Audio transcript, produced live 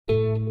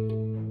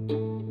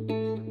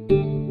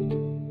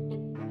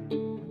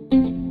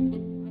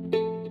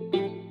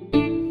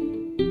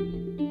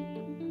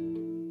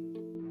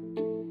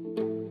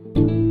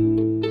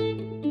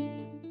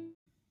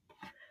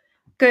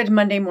Good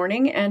Monday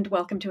morning, and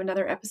welcome to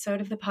another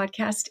episode of the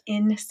podcast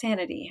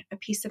Insanity, a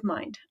Peace of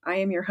Mind. I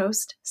am your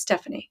host,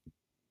 Stephanie.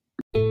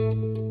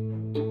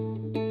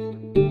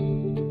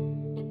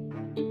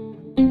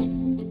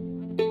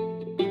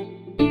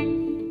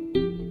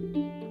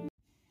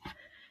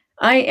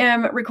 I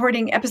am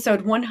recording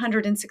episode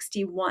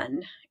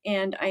 161,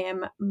 and I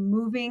am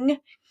moving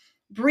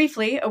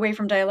briefly away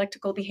from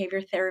dialectical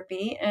behavior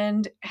therapy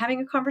and having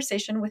a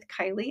conversation with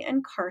Kylie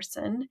and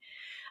Carson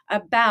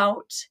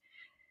about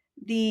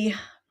the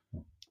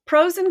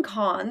pros and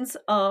cons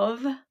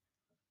of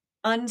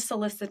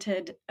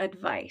unsolicited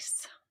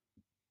advice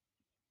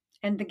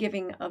and the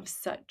giving of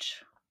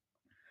such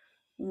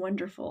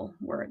wonderful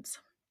words.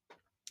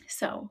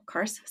 So,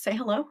 Kars, say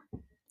hello.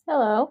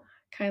 Hello.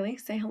 Kylie,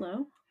 say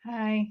hello.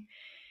 Hi.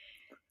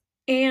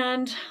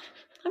 And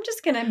I'm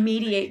just going to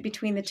mediate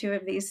between the two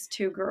of these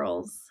two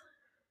girls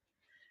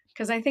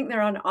because I think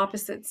they're on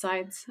opposite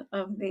sides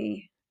of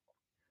the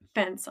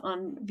fence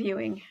on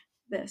viewing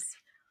this.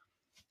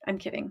 I'm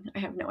kidding. I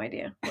have no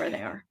idea where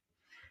they are.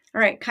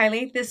 All right,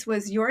 Kylie, this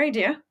was your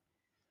idea.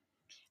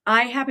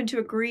 I happen to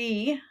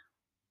agree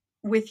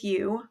with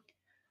you.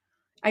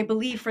 I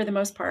believe for the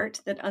most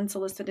part that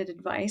unsolicited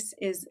advice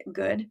is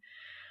good.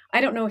 I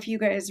don't know if you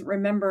guys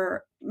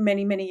remember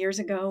many, many years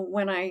ago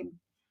when I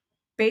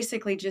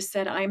basically just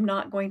said, I'm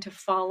not going to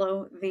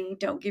follow the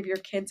don't give your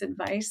kids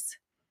advice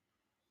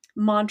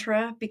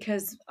mantra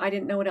because I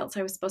didn't know what else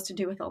I was supposed to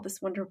do with all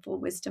this wonderful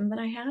wisdom that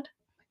I had.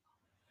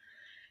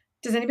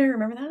 Does anybody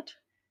remember that?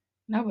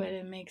 No, but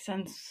it makes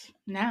sense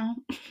now.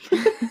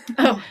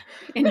 Oh,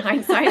 in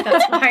hindsight,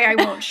 that's why I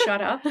won't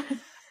shut up.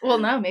 Well,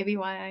 no, maybe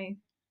why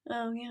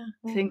Oh, yeah.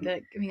 I think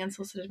that giving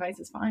unsolicited advice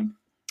is fine.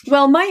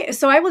 Well,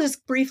 so I will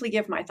just briefly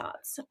give my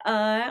thoughts.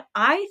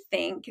 I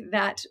think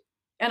that,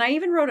 and I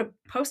even wrote a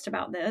post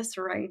about this,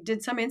 or I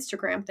did some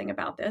Instagram thing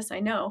about this. I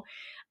know.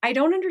 I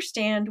don't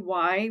understand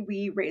why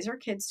we raise our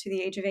kids to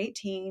the age of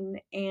 18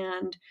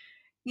 and,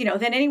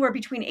 then anywhere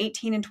between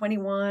 18 and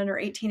 21 or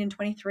 18 and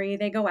 23,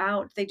 they go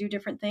out, they do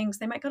different things.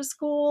 They might go to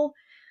school,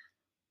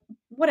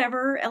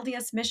 whatever,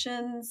 LDS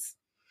missions.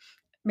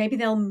 Maybe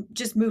they'll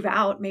just move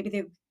out. Maybe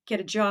they get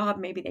a job.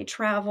 Maybe they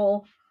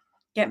travel,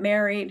 get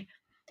married.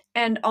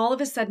 And all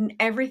of a sudden,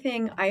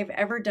 everything I've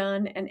ever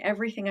done and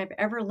everything I've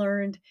ever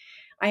learned,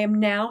 I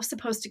am now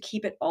supposed to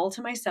keep it all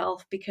to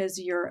myself because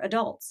you're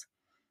adults.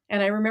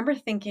 And I remember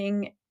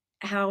thinking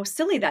how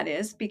silly that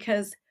is,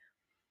 because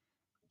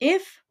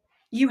if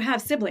you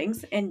have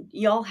siblings, and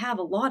y'all have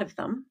a lot of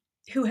them,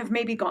 who have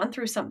maybe gone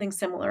through something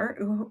similar,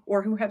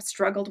 or who have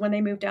struggled when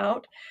they moved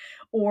out,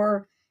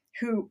 or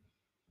who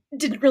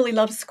didn't really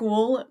love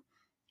school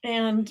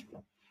and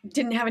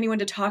didn't have anyone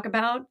to talk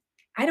about,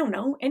 I don't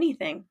know,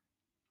 anything.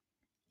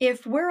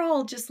 If we're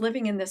all just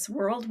living in this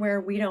world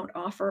where we don't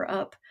offer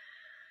up,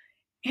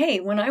 hey,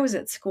 when I was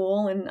at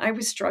school and I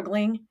was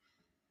struggling,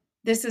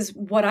 this is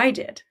what I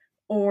did.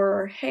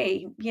 Or,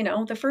 hey,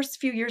 the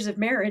first few years of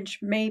marriage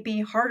may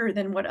be harder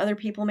than what other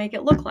people make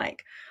it look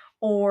like.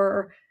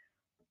 Or,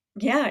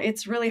 yeah,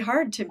 it's really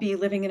hard to be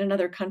living in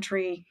another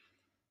country,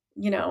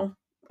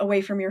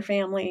 away from your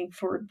family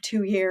for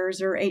 2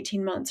 years or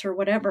 18 months or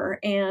whatever.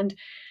 And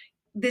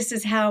this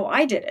is how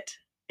I did it.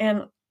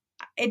 And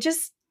it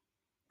just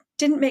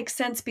didn't make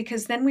sense,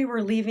 because then we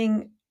were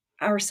leaving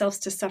ourselves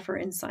to suffer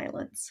in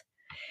silence.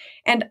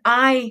 And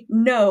I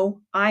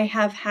know I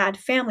have had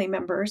family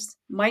members,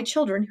 my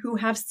children, who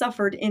have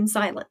suffered in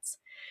silence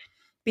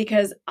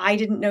because I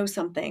didn't know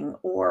something,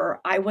 or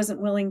I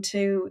wasn't willing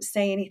to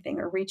say anything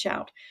or reach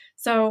out.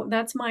 So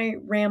that's my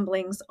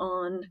ramblings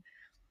on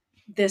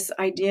this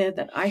idea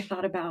that I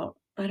thought about,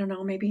 I don't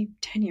know, maybe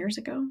 10 years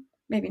ago,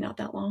 maybe not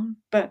that long.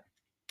 But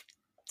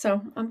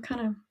so I'm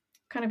kind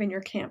of in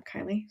your camp,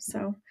 Kylie.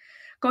 So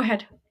go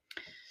ahead.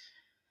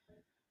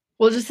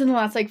 Well, just in the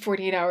last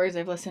 48 hours,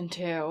 I've listened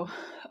to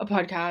a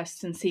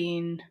podcast and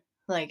seen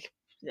I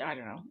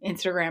don't know,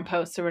 Instagram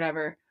posts or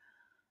whatever,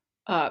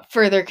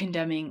 further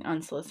condemning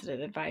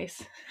unsolicited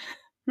advice.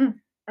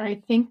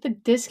 I think the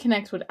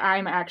disconnect, what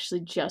I'm actually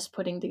just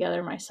putting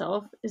together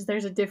myself, is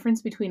there's a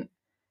difference between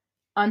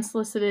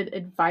unsolicited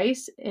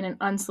advice and an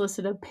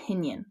unsolicited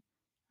opinion.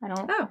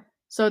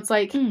 So it's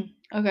like,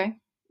 okay.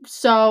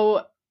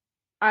 So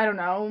I don't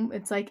know.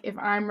 It's like if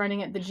I'm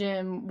running at the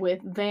gym with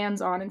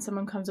Vans on and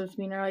someone comes up to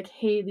me and they're like,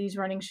 hey, these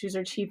running shoes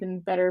are cheap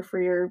and better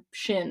for your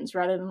shins,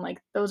 rather than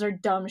those are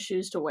dumb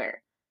shoes to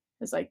wear.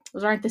 It's like,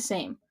 those aren't the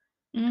same.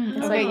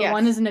 It's yes.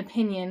 One is an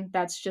opinion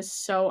that's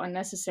just so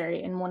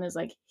unnecessary, and one is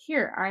like,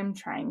 here, I'm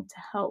trying to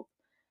help.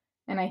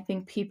 And I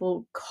think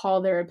people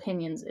call their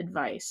opinions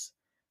advice,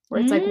 where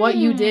it's like, what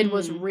you did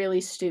was really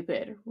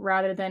stupid,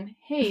 rather than,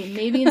 hey,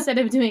 maybe instead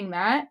of doing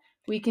that,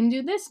 we can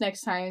do this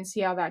next time and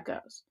see how that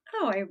goes.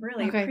 Oh, I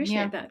really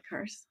appreciate that,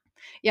 Kars.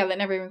 Yeah, that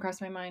never even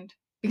crossed my mind.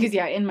 Because,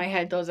 in my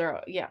head, those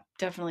are,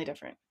 definitely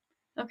different.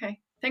 Okay.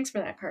 Thanks for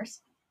that, Kars.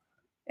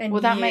 And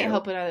that might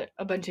help a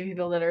bunch of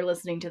people that are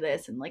listening to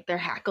this and, their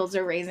hackles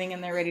are raising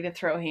and they're ready to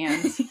throw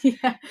hands.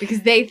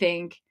 Because they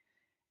think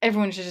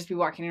everyone should just be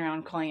walking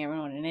around calling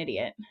everyone an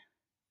idiot.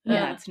 And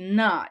that's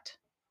not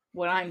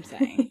what I'm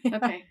saying.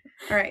 Okay.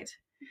 All right.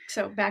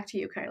 So back to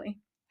you, Kylie.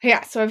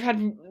 Yeah, so I've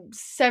had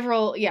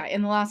several,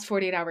 in the last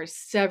 48 hours,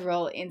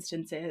 several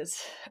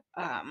instances,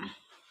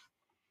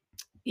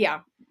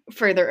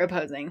 further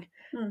opposing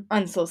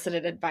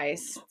unsolicited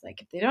advice.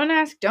 Like, if they don't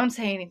ask, don't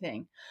say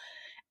anything.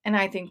 And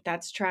I think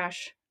that's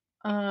trash.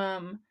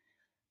 I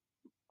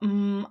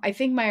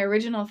think my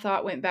original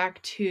thought went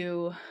back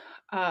to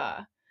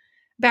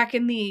back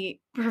in the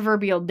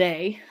proverbial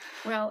day.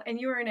 Well,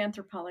 and you were an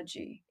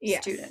anthropology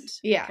Yes. student.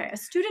 Yeah. Okay. A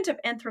student of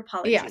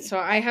anthropology. Yeah. So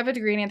I have a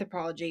degree in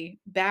anthropology.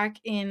 Back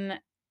in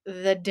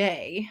the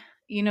day,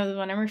 you know the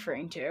one I'm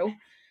referring to,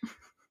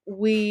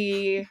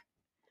 we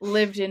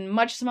lived in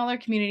much smaller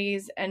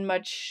communities and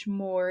much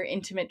more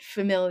intimate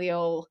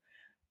familial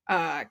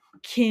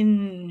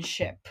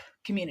kinship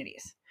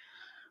communities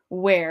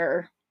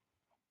where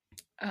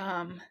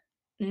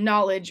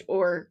knowledge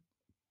or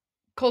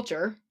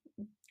culture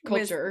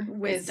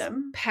wisdom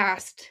is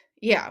passed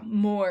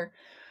more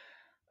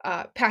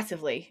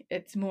passively.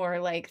 It's more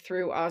like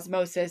through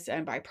osmosis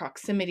and by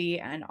proximity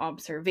and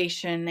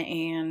observation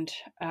and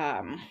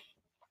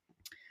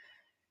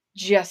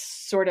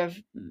just sort of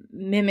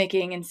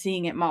mimicking and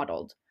seeing it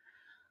modeled.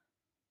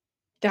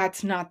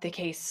 That's not the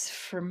case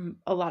for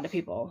a lot of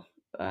people.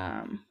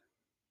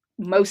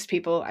 Most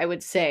people, I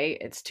would say,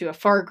 it's to a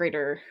far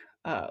greater,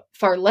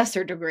 far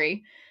lesser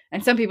degree.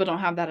 And some people don't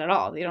have that at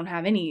all. They don't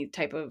have any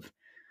type of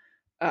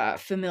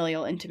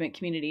familial, intimate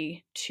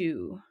community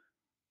to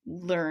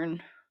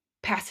learn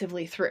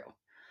passively through.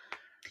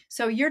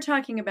 So you're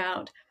talking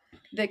about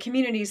the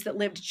communities that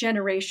lived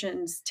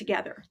generations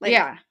together.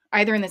 Like,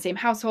 either in the same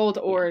household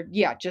or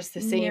just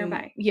the same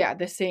nearby.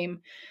 The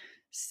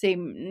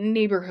same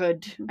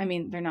neighborhood. I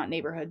mean, they're not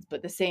neighborhoods,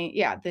 but the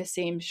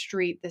same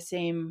street, the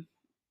same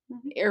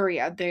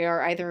area. They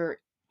are either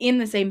in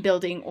the same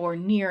building or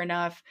near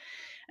enough,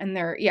 and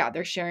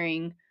they're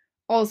sharing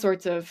all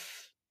sorts of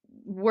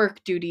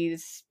work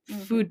duties,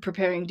 food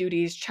preparing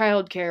duties,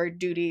 childcare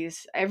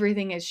duties.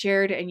 Everything is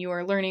shared, and you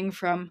are learning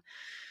from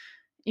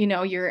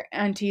your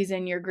aunties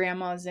and your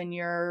grandmas and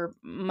your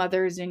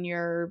mothers and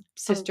your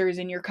sisters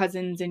and your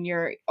cousins and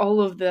your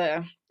all of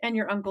the and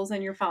your uncles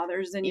and your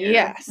fathers and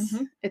your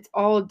it's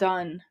all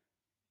done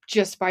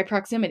just by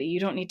proximity.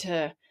 You don't need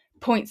to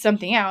point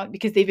something out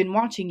because they've been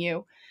watching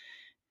you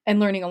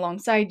and learning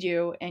alongside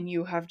you, and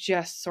you have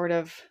just sort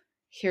of,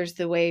 here's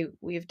the way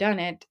we've done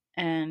it,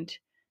 and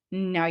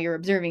now you're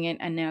observing it,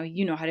 and now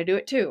you know how to do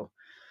it too.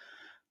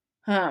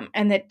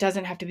 And that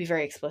doesn't have to be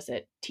very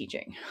explicit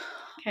teaching.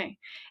 Okay.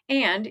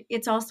 And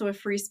it's also a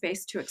free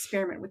space to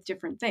experiment with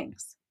different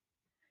things.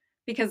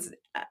 Because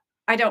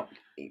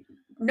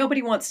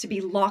nobody wants to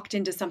be locked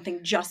into something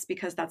just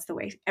because that's the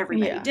way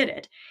everybody did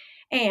it.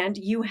 And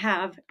you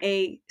have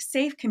a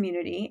safe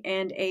community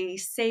and a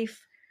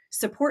safe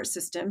support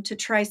system to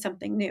try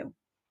something new.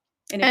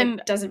 And if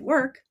it doesn't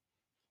work.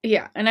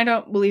 Yeah. And I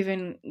don't believe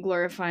in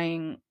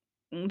glorifying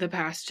the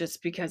past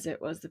just because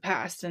it was the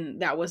past.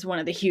 And that was one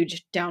of the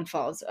huge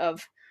downfalls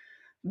of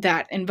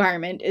that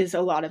environment, is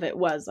a lot of it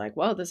was like,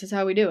 well, this is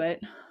how we do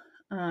it.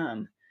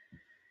 And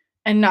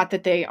not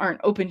that they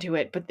aren't open to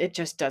it, but it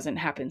just doesn't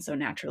happen so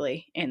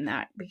naturally in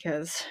that,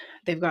 because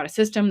they've got a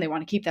system. They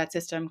want to keep that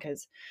system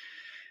because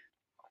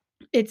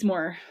it's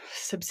more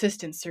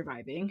subsistence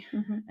surviving.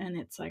 And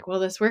it's like, well,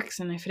 this works,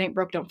 and if it ain't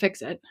broke, don't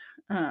fix it.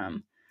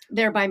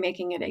 Thereby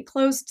making it a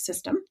closed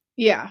system.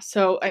 Yeah.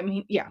 So, I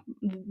mean,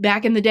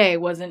 back in the day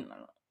wasn't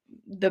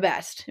the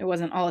best. It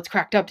wasn't all it's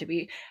cracked up to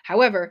be.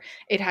 However,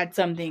 it had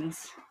some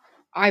things,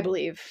 I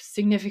believe,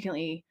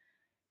 significantly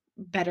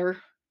better,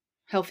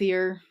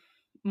 healthier,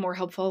 more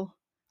helpful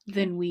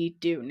than we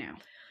do now.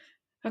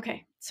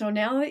 Okay. So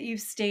now that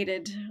you've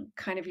stated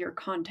kind of your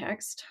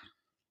context,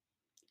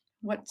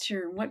 what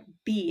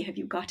bee have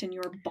you got in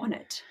your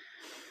bonnet?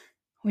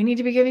 We need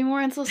to be giving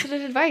more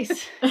unsolicited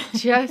advice.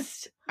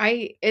 It's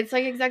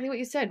like exactly what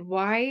you said.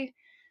 Why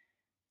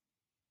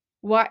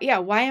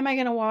am I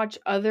going to watch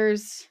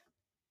others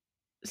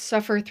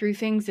suffer through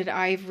things that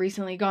I've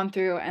recently gone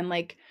through and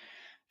like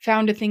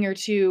found a thing or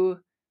two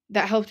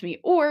that helped me?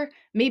 Or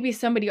maybe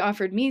somebody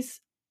offered me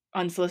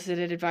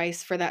unsolicited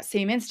advice for that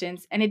same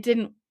instance,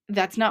 and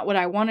that's not what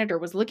I wanted or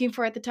was looking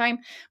for at the time,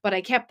 but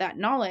I kept that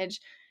knowledge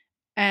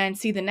and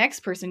see the next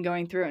person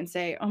going through and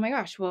say, oh my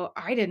gosh, well,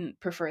 I didn't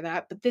prefer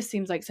that, but this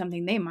seems like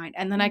something they might.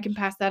 And then I can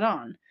pass that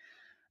on.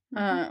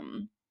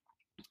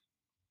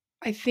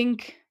 I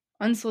think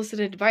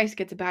unsolicited advice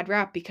gets a bad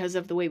rap because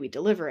of the way we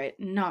deliver it,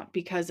 not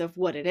because of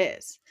what it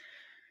is.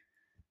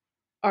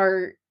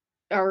 Our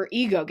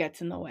ego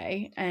gets in the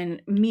way,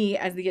 and me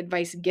as the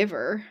advice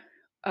giver,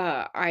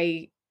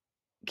 I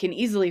can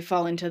easily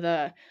fall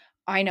into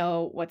I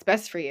know what's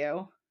best for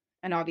you,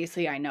 and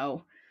obviously I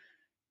know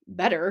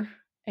better,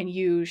 and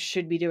you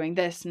should be doing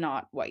this,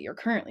 not what you're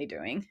currently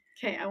doing.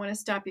 Okay, I want to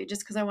stop you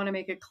just because I want to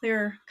make a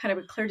clear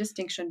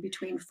distinction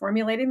between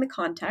formulating the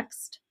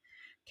context.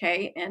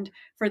 Okay, and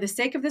for the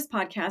sake of this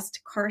podcast,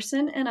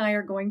 Carson and I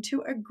are going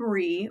to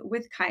agree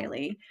with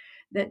Kylie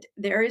that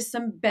there is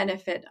some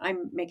benefit.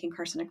 I'm making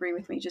Carson agree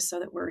with me just so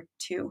that we're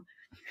two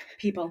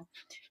people.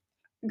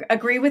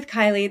 agree with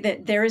Kylie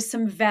that there is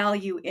some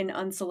value in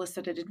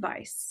unsolicited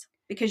advice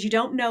because you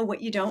don't know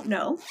what you don't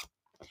know.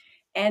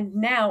 And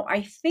now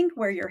I think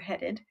where you're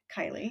headed,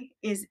 Kylie,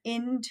 is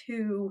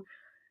into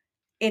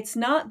it's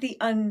not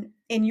in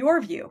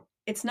your view,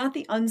 it's not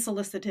the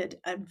unsolicited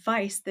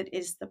advice that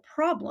is the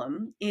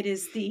problem. It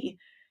is the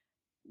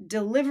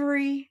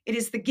delivery, it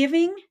is the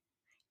giving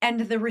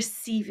and the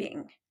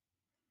receiving.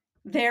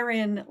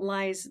 Therein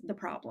lies the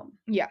problem.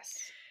 Yes.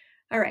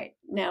 All right.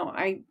 Now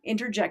I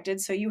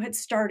interjected. So you had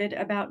started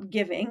about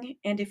giving.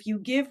 And if you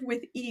give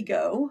with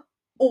ego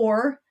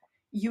or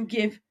you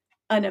give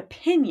an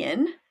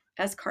opinion,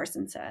 as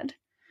Carson said,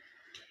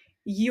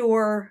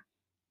 the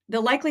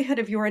likelihood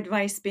of your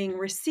advice being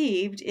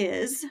received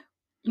is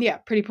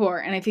pretty poor.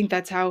 And I think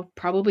that's how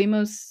probably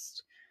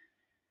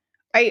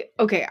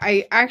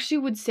I actually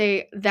would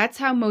say that's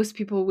how most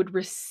people would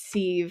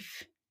receive.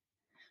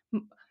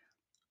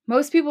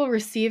 Most people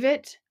receive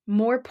it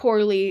more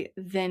poorly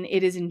than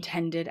it is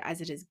intended as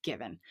it is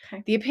given.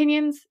 okay. The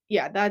opinions,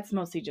 that's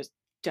mostly just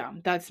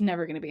dumb. That's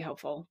never going to be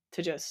helpful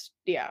to just,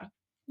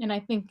 And I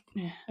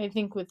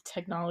think with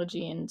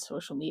technology and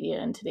social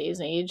media in today's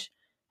age,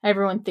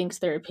 everyone thinks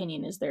their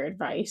opinion is their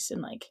advice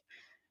and like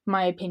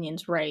my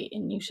opinion's right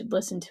and you should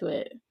listen to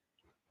it.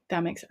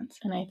 That makes sense.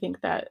 And I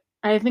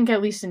think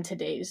at least in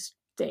today's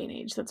day and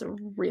age, that's a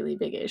really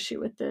big issue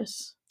with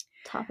this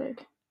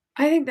topic.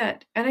 I think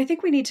that, and I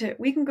think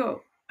we can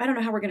go, I don't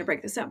know how we're going to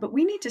break this up, but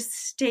we need to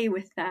stay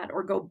with that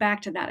or go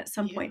back to that at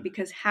some point,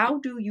 because how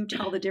do you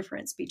tell the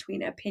difference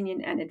between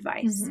opinion and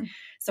advice? Mm-hmm.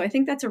 So I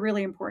think that's a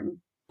really important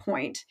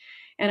point.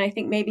 And I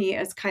think maybe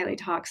as Kylie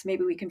talks,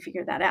 maybe we can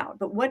figure that out.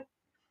 But what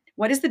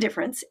is the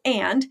difference?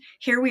 And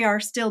here we are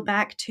still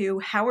back to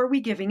how are we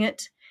giving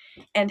it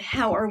and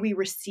how are we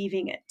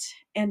receiving it?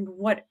 And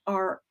what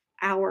are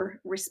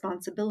our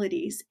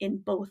responsibilities in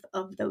both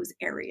of those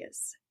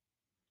areas?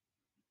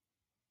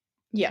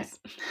 Yes.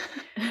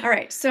 All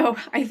right. So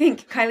I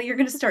think, Kylie, you're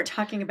going to start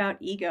talking about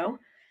ego.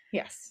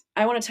 Yes.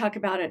 I want to talk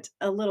about it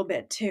a little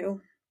bit too.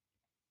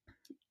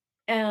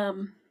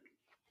 It's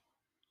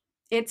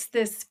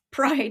this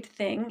pride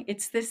thing.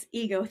 It's this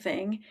ego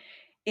thing.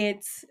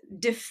 It's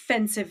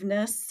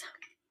defensiveness.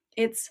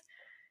 It's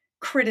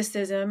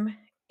criticism.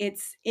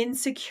 It's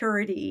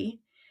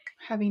insecurity.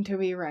 Having to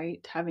be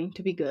right, having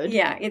to be good.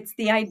 Yeah, it's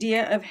the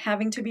idea of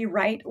having to be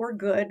right or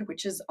good,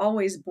 which is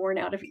always born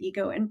out of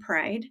ego and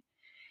pride.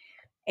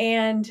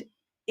 And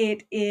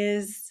it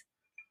is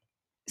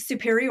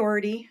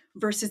superiority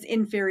versus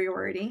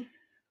inferiority.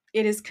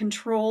 It is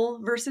control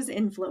versus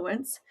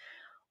influence.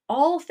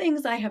 All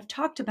things I have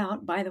talked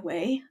about, by the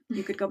way.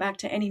 You could go back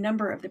to any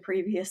number of the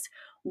previous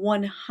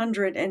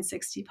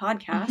 160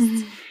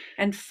 podcasts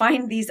and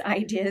find these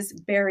ideas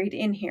buried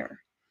in here.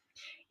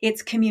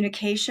 It's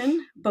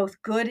communication, both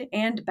good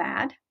and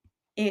bad.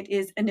 It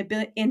is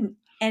an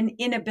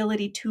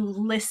inability to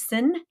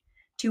listen,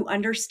 to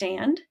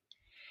understand.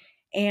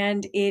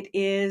 And it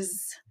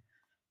is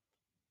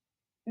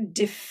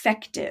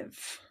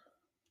defective,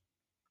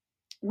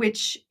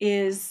 which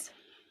is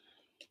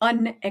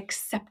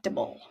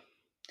unacceptable.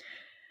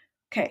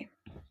 Okay,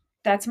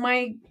 that's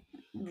my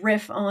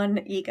riff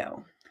on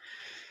ego.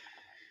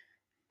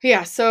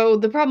 Yeah, so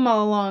the problem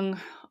all along,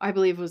 I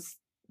believe, is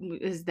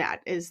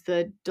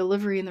the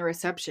delivery and the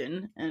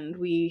reception. And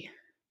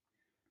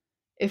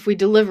if we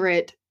deliver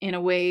it in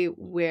a way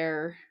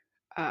where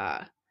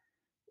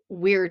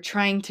we're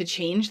trying to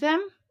change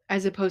them,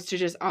 as opposed to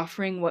just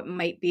offering what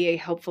might be a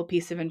helpful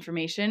piece of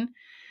information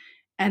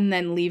and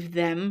then leave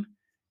them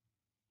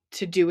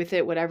to do with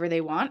it whatever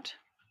they want,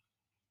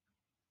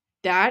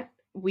 that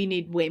we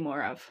need way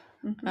more of.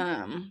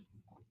 Mm-hmm.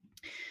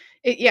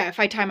 If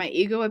I tie my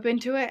ego up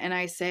into it and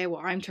I say,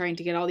 well, I'm trying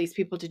to get all these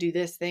people to do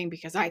this thing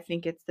because I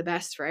think it's the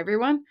best for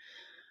everyone,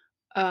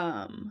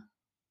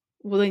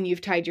 well, then you've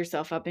tied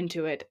yourself up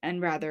into it.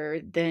 And rather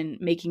than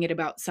making it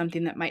about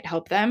something that might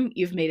help them,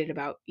 you've made it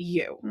about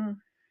you.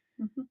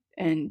 Mm-hmm.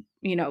 And,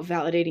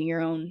 validating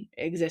your own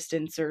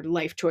existence or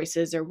life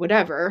choices or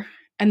whatever.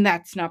 And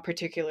that's not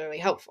particularly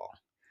helpful.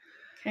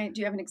 Okay.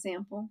 Do you have an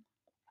example?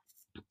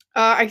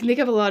 I can think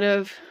of a lot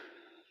of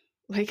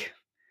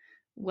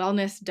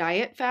wellness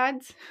diet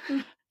fads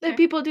that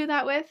people do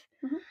that with.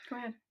 Mm-hmm. Go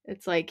ahead.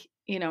 It's like,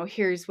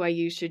 here's why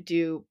you should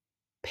do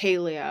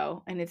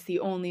paleo, and it's the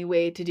only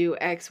way to do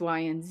X, Y,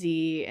 and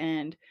Z.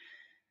 And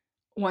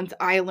once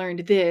I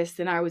learned this,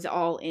 then I was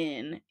all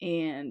in,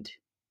 and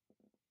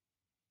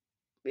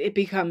it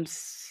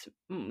becomes,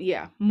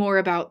 more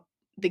about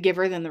the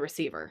giver than the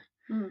receiver.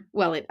 Mm.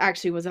 Well, it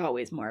actually was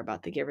always more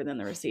about the giver than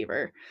the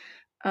receiver.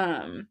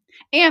 And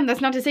that's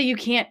not to say you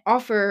can't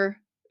offer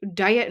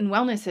diet and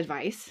wellness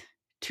advice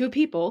to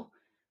people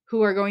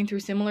who are going through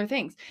similar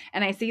things.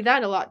 And I see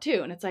that a lot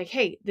too. And it's like,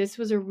 hey, this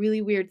was a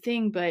really weird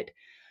thing, but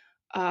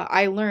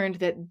I learned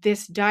that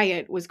this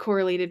diet was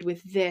correlated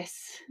with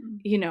this,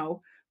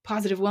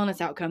 positive wellness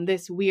outcome,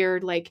 this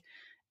weird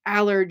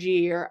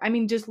allergy, or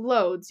just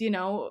loads,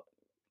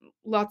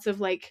 lots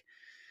of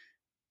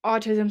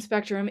autism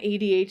spectrum,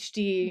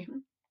 ADHD,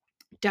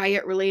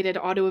 diet-related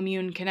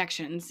autoimmune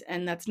connections.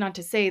 And that's not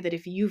to say that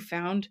if you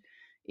found,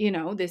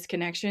 this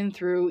connection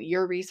through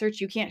your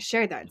research, you can't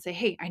share that and say,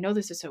 hey, I know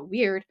this is so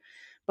weird,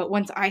 but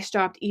once I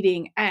stopped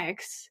eating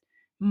X,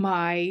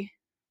 my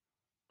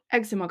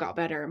eczema got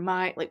better,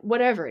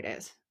 whatever it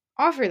is.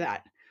 Offer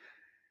that.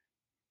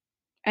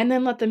 And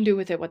then let them do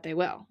with it what they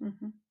will.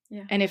 Mm-hmm.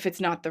 Yeah. And if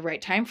it's not the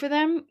right time for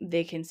them,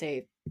 they can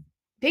say,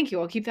 thank you,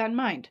 I'll keep that in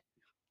mind.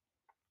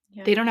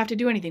 Yeah. They don't have to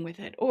do anything with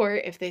it. Or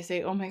if they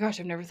say, oh my gosh,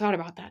 I've never thought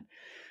about that,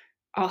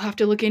 I'll have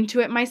to look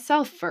into it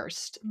myself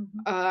first.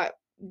 Mm-hmm.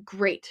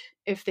 Great.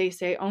 If they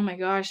say, oh my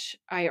gosh,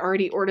 I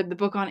already ordered the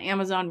book on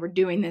Amazon, we're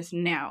doing this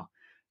now.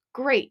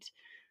 Great.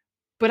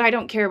 But I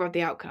don't care about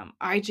the outcome.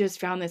 I just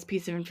found this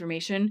piece of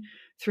information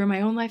through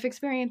my own life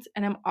experience,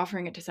 and I'm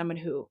offering it to someone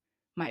who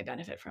might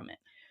benefit from it.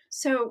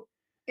 So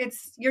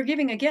you're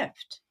giving a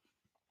gift.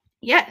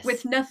 Yes.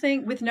 With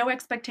no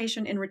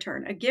expectation in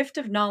return. A gift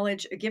of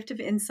knowledge, a gift of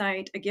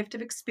insight, a gift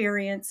of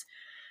experience,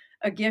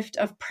 a gift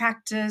of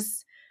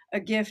practice, a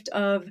gift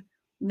of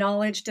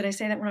knowledge. Did I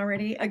say that one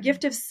already? A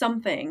gift of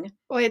something.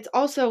 Well, it's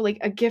also like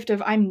a gift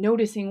of I'm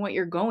noticing what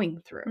you're going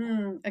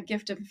through. A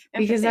gift of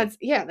empathy. Because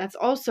that's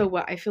also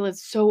what I feel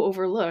is so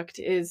overlooked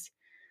is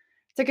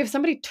it's like if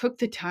somebody took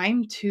the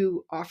time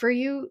to offer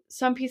you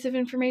some piece of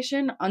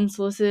information,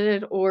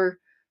 unsolicited or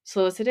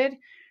solicited,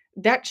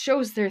 that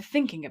shows they're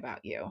thinking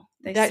about you.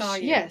 They saw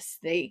you. Yes,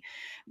 they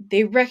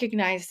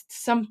recognized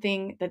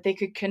something that they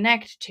could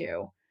connect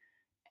to,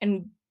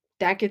 and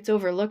that gets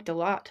overlooked a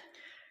lot.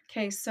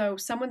 Okay, so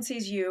someone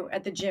sees you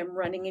at the gym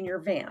running in your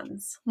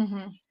Vans,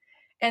 mm-hmm.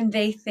 and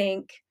they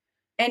think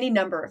any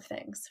number of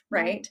things,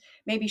 right?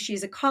 Maybe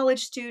she's a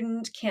college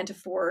student, can't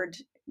afford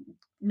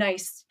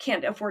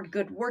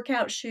good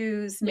workout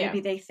shoes. Maybe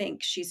they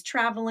think she's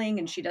traveling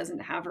and she doesn't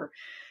have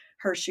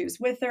her shoes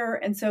with her.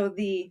 And so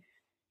the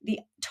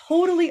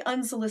totally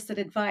unsolicited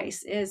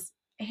advice is,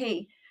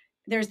 hey,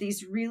 there's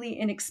these really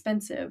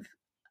inexpensive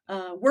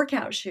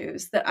workout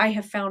shoes that I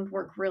have found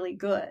work really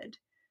good.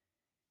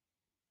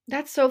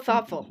 That's so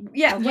thoughtful.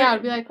 Yeah.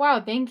 I'd be like, wow,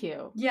 thank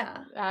you. Yeah.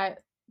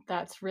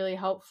 That's really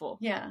helpful.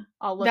 Yeah.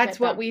 I'll look that's at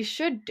what we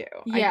should do.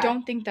 Yeah. I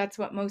don't think that's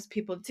what most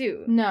people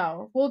do.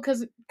 No. Well,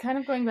 because kind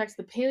of going back to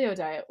the paleo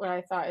diet, what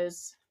I thought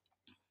is,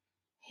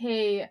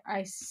 hey,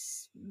 I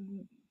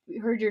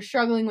heard you're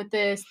struggling with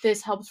this.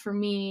 This helps for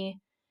me.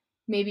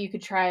 Maybe you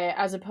could try it,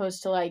 as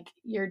opposed to like,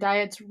 your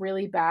diet's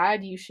really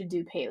bad, you should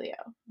do paleo.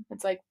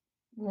 It's like,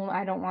 well,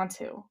 I don't want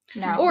to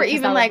now. Or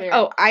even like,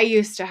 oh, I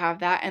used to have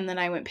that and then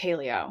I went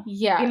paleo.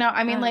 Yeah.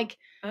 I mean, like,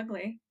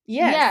 ugly.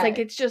 Yes. Yeah. Like,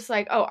 it's just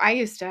like, oh, I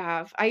used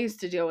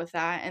to deal with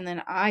that. And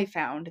then I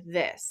found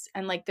this.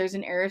 And like, there's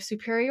an air of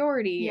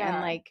superiority. Yeah.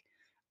 And like,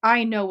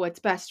 I know what's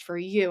best for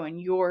you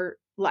and your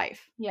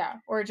life. Yeah.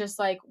 Or just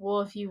like, well,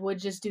 if you would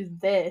just do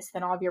this,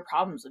 then all of your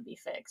problems would be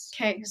fixed.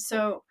 Okay.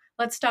 So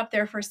let's stop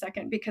there for a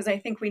second, because I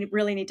think we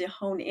really need to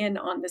hone in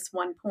on this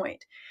one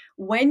point.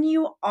 When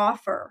you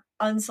offer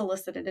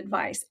unsolicited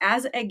advice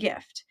as a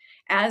gift,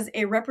 as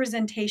a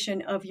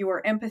representation of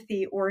your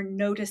empathy or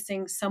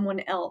noticing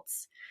someone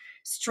else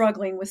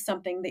struggling with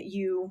something that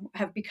you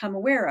have become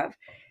aware of,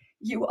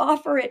 you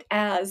offer it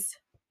as,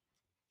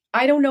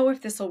 I don't know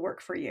if this will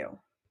work for you.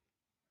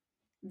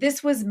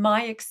 This was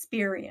my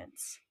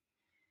experience.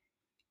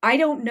 I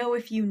don't know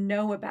if you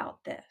know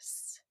about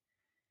this.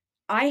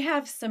 I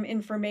have some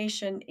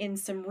information in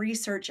some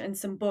research and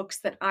some books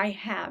that I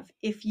have,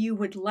 if you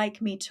would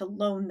like me to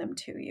loan them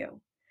to you.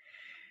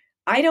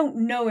 I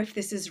don't know if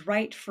this is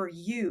right for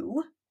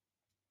you,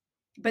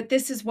 but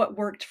this is what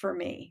worked for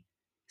me.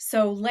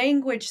 So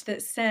language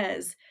that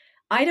says,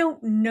 I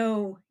don't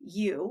know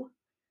you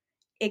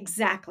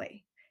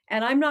exactly,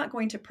 and I'm not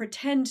going to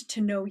pretend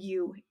to know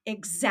you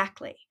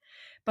exactly,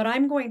 but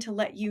I'm going to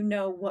let you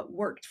know what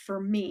worked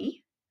for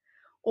me,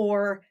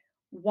 or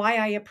why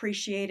I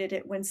appreciated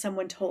it when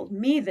someone told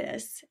me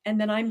this, and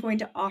then I'm going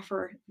to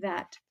offer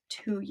that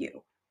to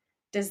you.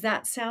 Does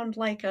that sound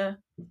like a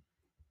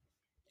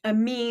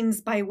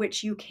means by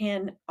which you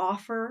can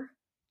offer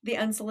the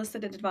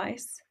unsolicited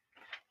advice?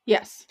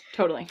 Yes,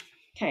 totally.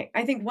 Okay,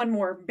 I think one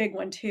more big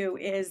one too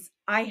is,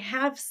 I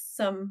have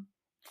some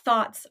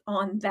thoughts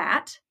on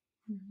that.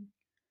 Mm-hmm.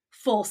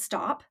 Full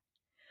stop.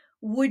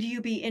 Would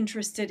you be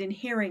interested in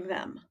hearing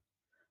them?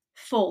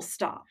 Full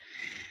stop.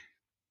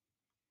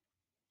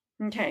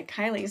 Okay,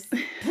 Kylie's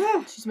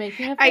she's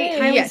making a face.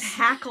 Kylie's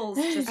hackles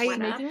just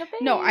went up. Making a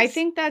face. No, I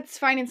think that's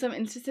fine in some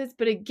instances,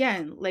 but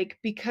again, like,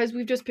 because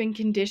we've just been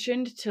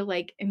conditioned to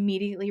like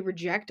immediately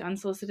reject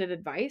unsolicited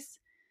advice,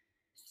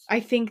 I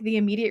think the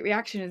immediate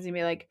reaction is gonna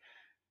be like,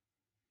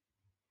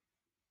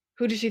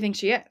 who does she think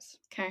she is?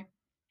 Okay.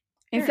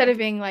 Instead of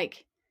being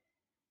like,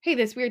 hey,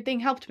 this weird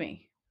thing helped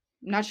me.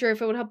 I'm not sure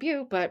if it would help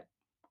you, but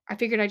I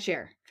figured I'd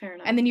share. Fair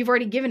enough. And then you've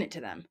already given it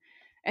to them.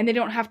 And they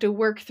don't have to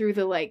work through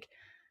the like,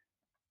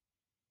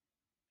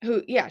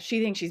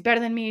 she thinks she's better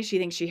than me. She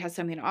thinks she has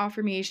something to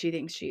offer me. She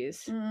thinks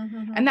she's...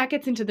 Mm-hmm. And that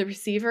gets into the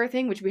receiver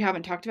thing, which we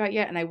haven't talked about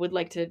yet. And I would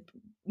like to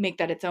make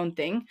that its own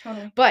thing.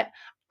 Totally. But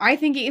I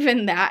think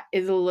even that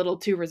is a little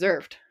too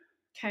reserved.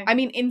 Okay. I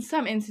mean, in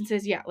some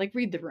instances, yeah, like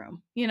read the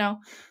room, you know?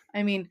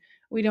 I mean,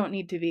 we don't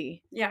need to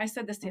be Yeah, I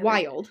said this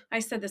wild. I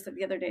said this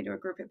the other day to a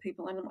group of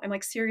people, and I'm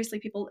like, seriously,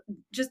 people,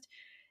 just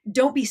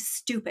don't be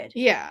stupid.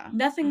 Yeah.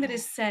 Nothing that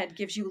is said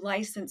gives you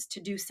license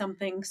to do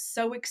something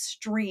so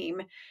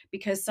extreme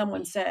because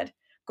someone said,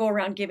 go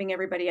around giving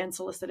everybody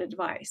unsolicited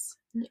advice.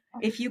 Yeah.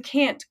 If you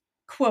can't,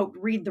 quote,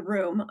 read the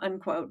room,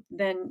 unquote,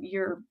 then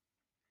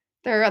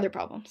There are other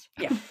problems.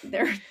 yeah,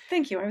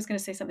 thank you. I was going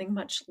to say something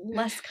much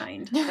less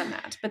kind than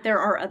that, but there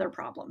are other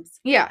problems.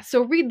 Yeah,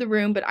 so read the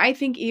room, but I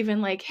think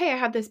even like, hey, I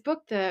have this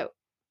book that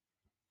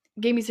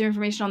gave me some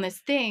information on this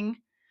thing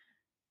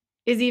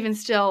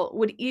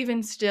would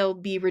even still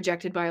be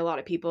rejected by a lot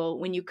of people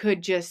when you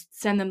could just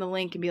send them the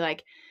link and be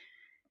like,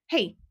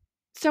 hey,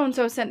 so and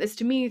so sent this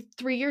to me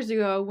 3 years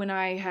ago when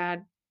I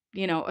had,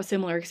 a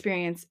similar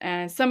experience,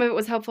 and some of it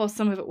was helpful,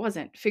 some of it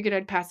wasn't. Figured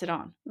I'd pass it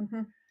on.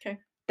 Mm-hmm. Okay.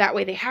 That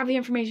way they have the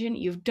information,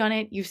 you've done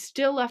it, you've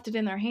still left it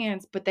in their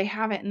hands, but they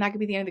have it, and that could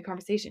be the end of the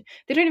conversation.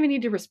 They don't even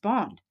need to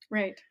respond.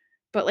 Right.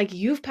 But like,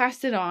 you've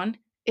passed it on.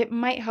 It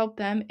might help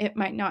them, it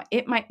might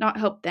not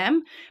help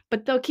them,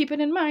 but they'll keep it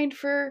in mind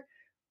for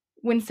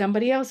when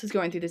somebody else is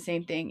going through the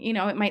same thing. It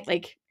might,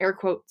 like, air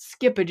quote,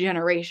 skip a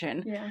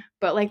generation. Yeah.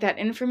 But like, that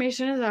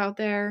information is out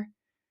there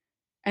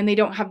and they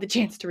don't have the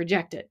chance to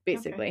reject it,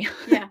 basically.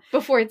 Okay. Yeah.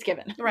 Before it's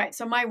given. Right.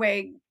 So my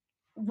way,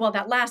 well,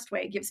 that last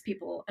way gives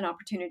people an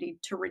opportunity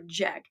to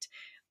reject.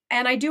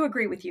 And I do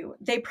agree with you.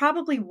 They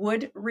probably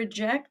would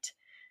reject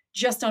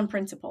just on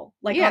principle,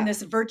 like on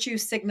this virtue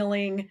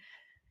signaling,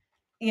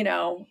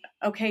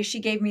 okay, she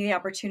gave me the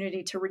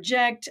opportunity to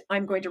reject.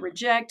 I'm going to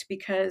reject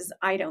because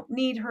I don't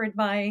need her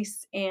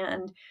advice.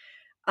 And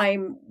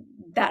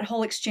that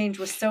whole exchange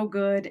was so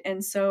good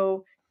and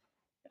so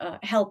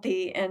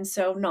healthy and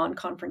so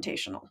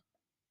non-confrontational.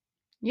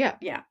 Yeah.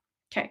 Yeah.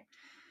 Okay.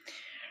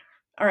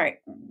 All right.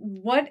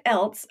 What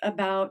else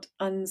about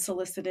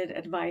unsolicited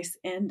advice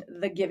and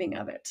the giving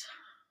of it?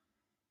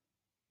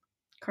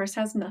 Cars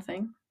has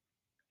nothing.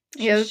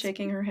 She's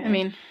shaking her head. I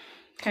mean,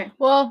 okay.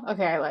 Well,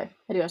 okay, I lied.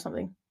 I do have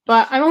something.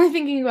 But I'm only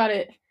thinking about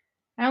it.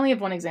 I only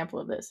have one example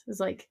of this. It's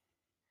like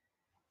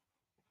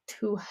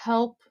to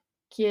help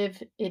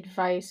give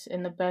advice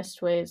in the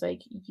best way is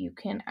like you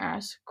can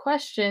ask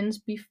questions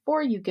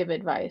before you give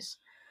advice.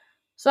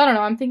 So I don't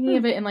know. I'm thinking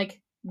of it in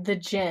like the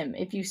gym.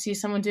 If you see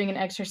someone doing an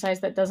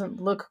exercise that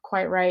doesn't look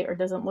quite right or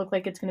doesn't look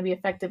like it's going to be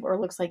effective or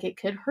looks like it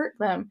could hurt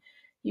them,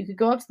 you could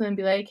go up to them and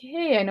be like,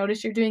 hey, I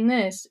noticed you're doing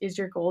this. Is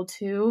your goal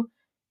to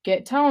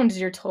get toned?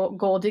 Is your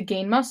goal to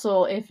gain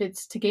muscle? If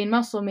it's to gain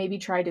muscle, maybe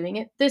try doing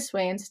it this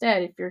way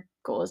instead. If your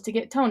goal is to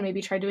get toned,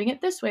 maybe try doing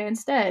it this way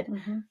instead.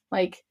 Mm-hmm.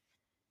 Like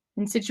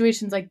in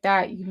situations like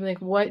that, you can be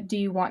like, what do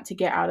you want to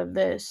get out of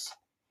this?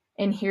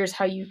 And here's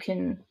how you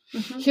can,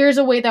 here's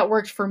a way that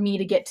worked for me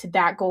to get to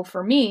that goal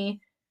for me.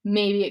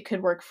 Maybe it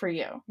could work for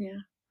you. Yeah.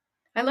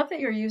 I love that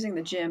you're using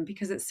the gym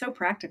because it's so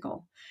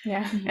practical.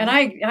 Yeah. And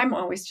I'm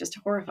always just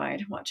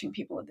horrified watching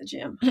people at the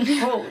gym.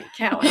 Holy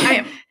cow.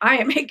 I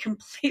am a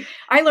complete,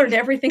 I learned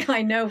everything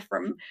I know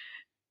from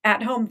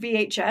at home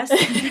VHS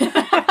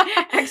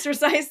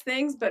exercise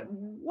things, but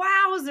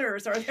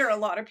wowzers, are there a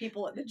lot of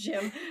people at the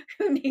gym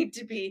who need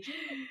to be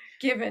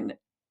given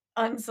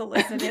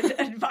unsolicited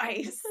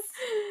advice?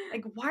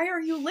 Like, why are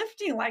you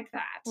lifting like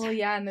that? Well,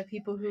 yeah, and the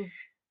people who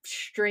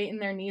straighten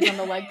their knees on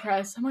the leg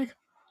press, I'm like,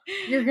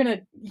 you're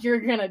gonna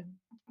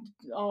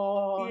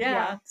oh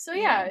yeah. So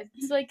yeah,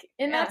 it's like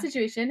in that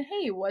situation,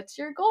 hey, what's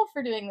your goal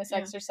for doing this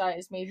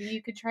exercise? Maybe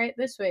you could try it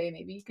this way,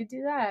 maybe you could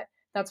do that.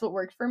 That's what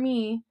worked for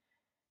me.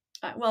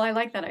 Well, I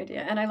like that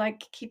idea, and I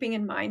like keeping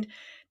in mind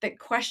that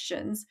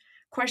questions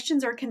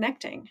are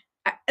connecting,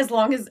 as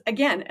long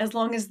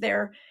as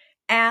they're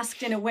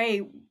asked in a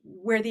way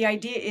where the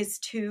idea is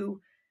to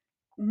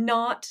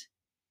not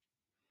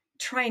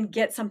try and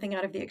get something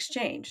out of the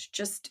exchange.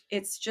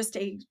 It's just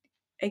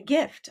a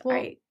gift.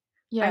 Well,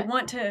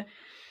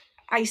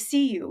 I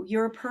see you,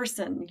 you're a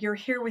person, you're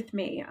here with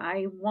me.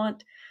 I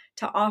want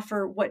to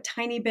offer what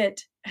tiny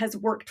bit has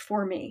worked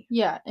for me.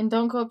 Yeah, and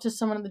don't go up to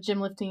someone at the gym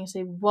lifting and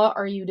say, what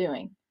are you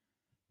doing?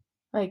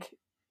 Like,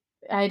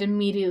 I'd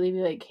immediately be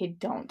like, hey,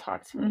 don't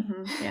talk to me.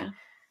 Mm-hmm. Yeah.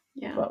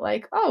 Yeah. But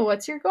like, oh,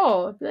 what's your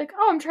goal? I'd be like,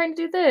 oh, I'm trying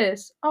to do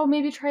this. Oh,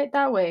 maybe try it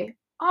that way.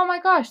 Oh my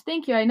gosh,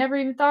 thank you. I never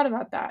even thought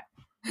about that.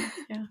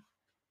 Yeah.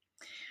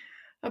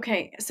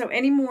 Okay, so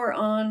any more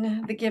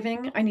on the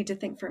giving? I need to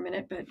think for a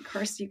minute, but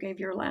Kirst, you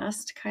gave your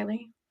last.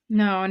 Kylie?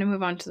 No, I want to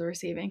move on to the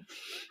receiving.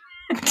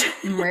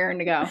 I'm raring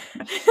to go.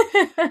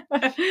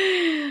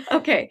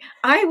 Okay,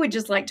 I would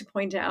just like to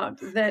point out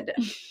that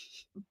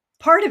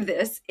part of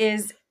this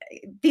is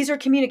these are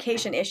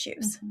communication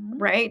issues,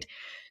 right?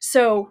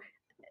 So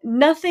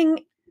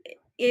nothing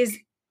is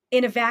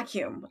in a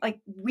vacuum. Like,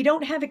 we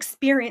don't have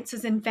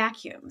experiences in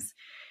vacuums.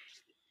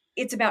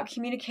 It's about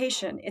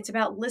communication. It's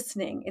about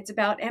listening. It's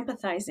about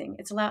empathizing.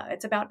 It's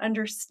about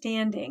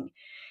understanding.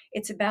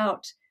 It's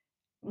about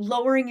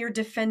lowering your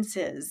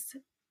defenses.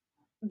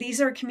 These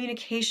are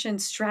communication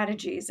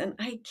strategies. And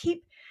I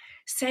keep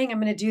saying I'm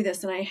going to do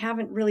this, and I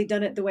haven't really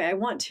done it the way I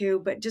want to,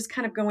 but just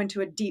kind of go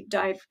into a deep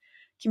dive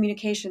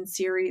communication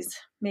series,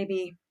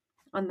 maybe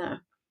on the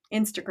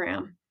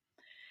Instagram.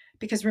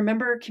 Because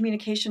remember,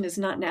 communication is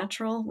not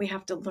natural. We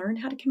have to learn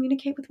how to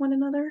communicate with one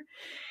another.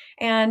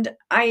 And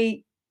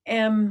I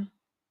am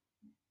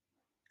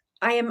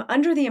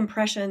under the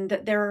impression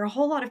that there are a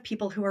whole lot of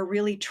people who are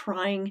really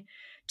trying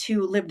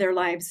to live their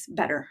lives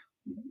better,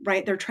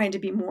 right? They're trying to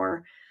be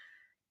more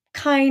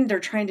kind. They're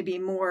trying to be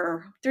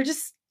more, they're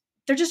just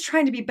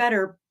trying to be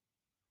better.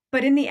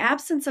 But in the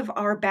absence of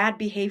our bad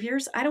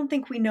behaviors, I don't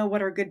think we know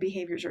what our good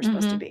behaviors are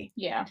supposed to be.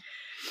 Yeah.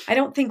 I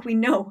don't think we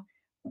know.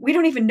 We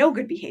don't even know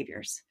good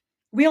behaviors.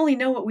 We only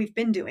know what we've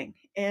been doing.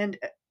 And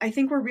I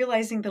think we're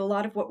realizing that a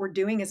lot of what we're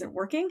doing isn't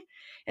working.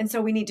 And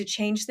so we need to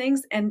change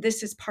things. And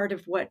this is part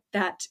of what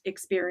that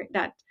experience,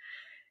 that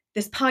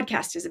this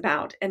podcast is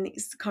about, and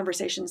these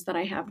conversations that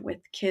I have with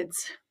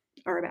kids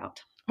are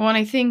about. Well, and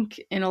I think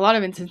in a lot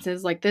of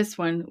instances like this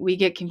one, we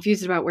get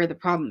confused about where the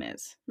problem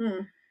is.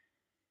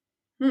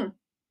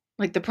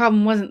 Like, the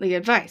problem wasn't the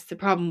advice. The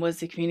problem was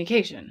the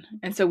communication.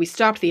 And so we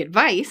stopped the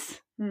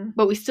advice,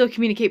 but we still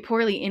communicate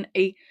poorly in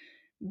a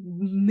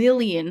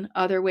million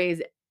other ways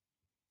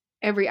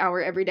every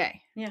hour, every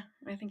day. Yeah,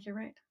 I think you're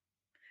right.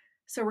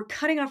 So we're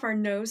cutting off our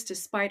nose to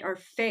spite our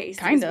face,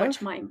 Kind of.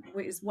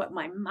 is what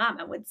my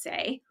mama would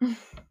say.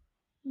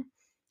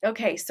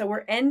 Okay, so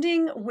we're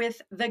ending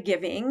with the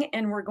giving,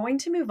 and we're going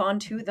to move on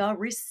to the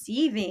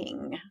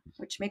receiving,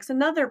 which makes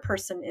another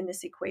person in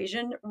this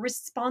equation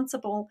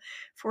responsible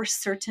for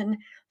certain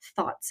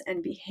thoughts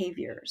and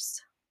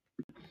behaviors.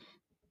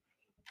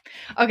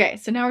 Okay,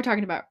 so now we're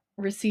talking about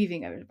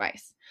receiving of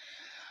advice.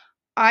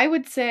 I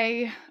would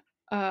say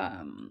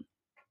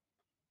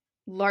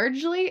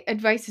largely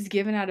advice is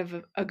given out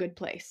of a good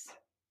place.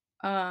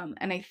 And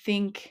I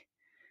think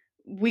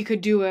we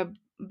could do a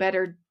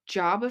better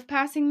job of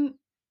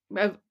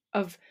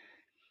of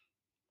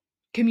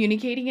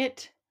communicating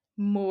it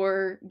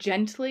more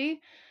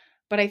gently.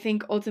 But I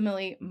think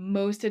ultimately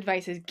most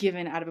advice is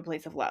given out of a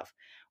place of love.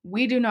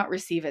 We do not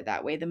receive it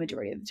that way the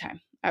majority of the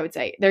time. I would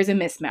say there's a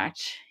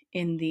mismatch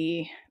in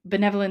the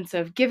benevolence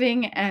of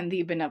giving and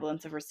the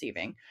benevolence of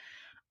receiving.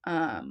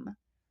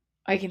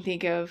 I can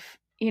think of,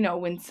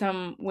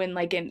 when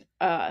like an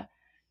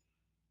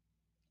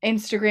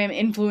Instagram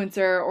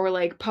influencer or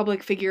like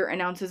public figure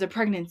announces a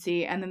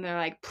pregnancy, and then they're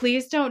like,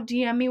 please don't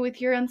DM me with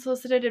your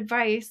unsolicited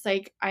advice.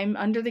 Like, I'm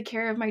under the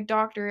care of my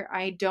doctor.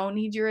 I don't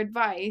need your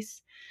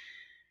advice.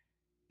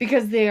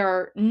 Because they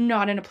are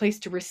not in a place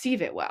to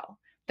receive it well.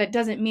 That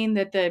doesn't mean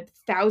that the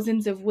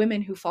thousands of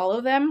women who follow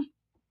them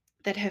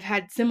that have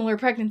had similar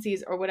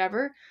pregnancies or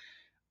whatever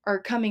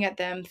are coming at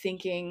them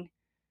thinking,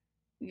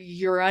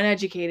 you're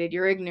uneducated,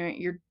 you're ignorant,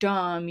 you're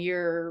dumb,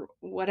 you're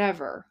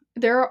whatever.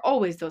 There are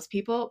always those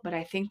people, but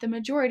I think the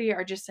majority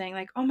are just saying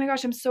like, oh my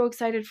gosh, I'm so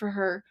excited for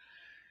her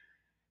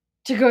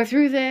to go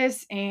through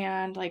this,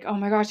 and like, oh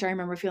my gosh, I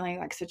remember feeling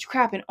like such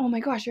crap, and oh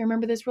my gosh, I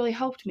remember this really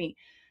helped me.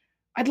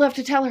 I'd love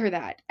to tell her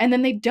that. And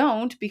then they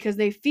don't because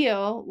they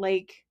feel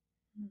like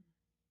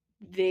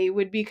they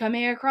would be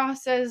coming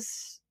across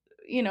as,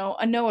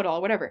 a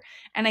know-it-all, whatever.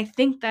 And I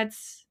think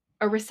that's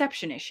a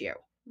reception issue.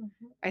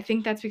 I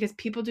think that's because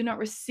people do not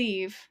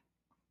receive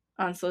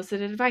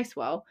unsolicited advice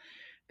well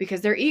because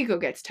their ego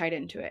gets tied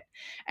into it.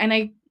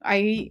 And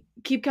I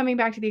keep coming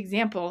back to the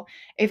example.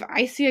 If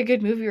I see a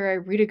good movie or I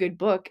read a good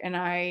book and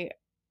I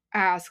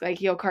ask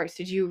like, yo, Cars,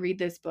 did you read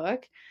this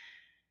book?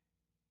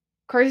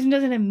 Carson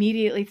doesn't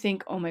immediately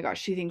think, oh my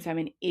gosh, she thinks I'm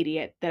an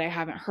idiot that I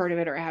haven't heard of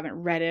it or I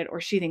haven't read it, or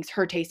she thinks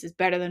her taste is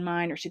better than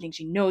mine, or she thinks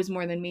she knows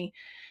more than me.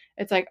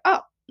 It's like, oh,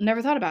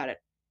 never thought about it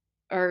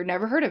or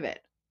never heard of it.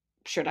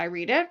 Should I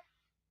read it?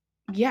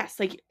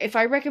 Yes. Like, if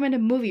I recommend a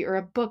movie or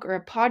a book or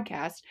a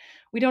podcast,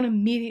 we don't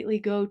immediately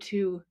go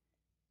to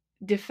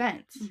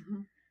defense.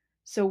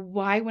 So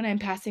why, when I'm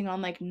passing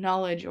on like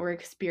knowledge or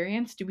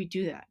experience, do we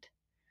do that?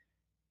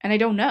 And I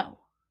don't know.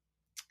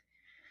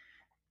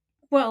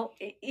 Well,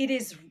 it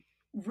is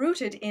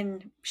rooted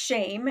in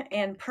shame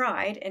and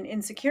pride and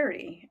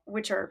insecurity,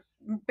 which are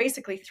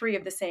basically three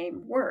of the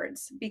same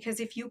words. Because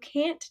if you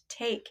can't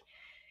take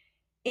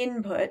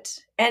input,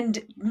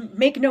 and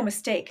make no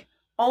mistake,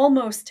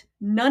 almost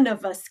none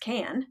of us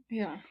can.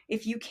 Yeah.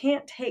 If you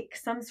can't take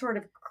some sort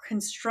of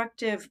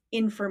constructive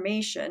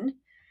information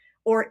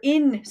or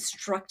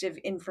instructive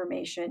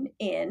information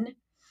in,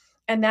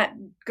 and that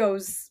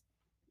goes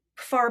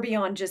far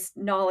beyond just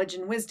knowledge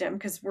and wisdom,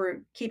 because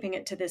we're keeping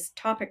it to this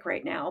topic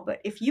right now. But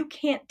if you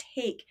can't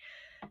take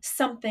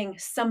something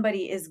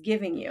somebody is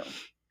giving you,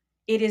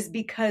 it is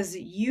because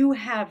you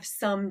have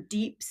some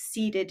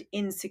deep-seated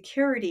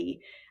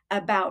insecurity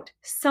about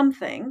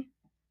something,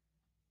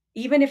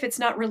 even if it's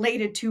not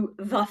related to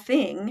the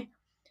thing,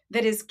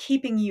 that is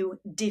keeping you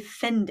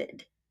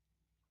defended.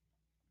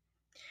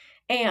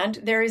 And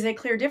there is a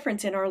clear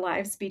difference in our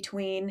lives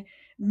between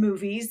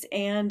movies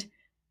and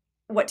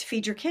what to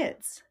feed your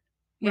kids.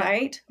 Yeah.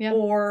 Right? Yeah.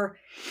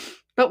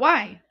 But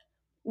why?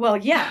 Well,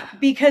 yeah,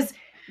 because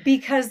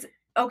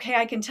okay,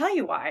 I can tell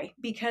you why.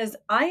 Because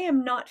I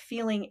am not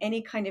feeling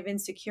any kind of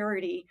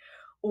insecurity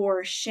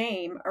or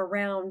shame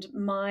around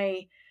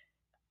my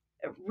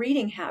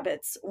reading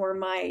habits or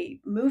my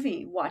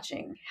movie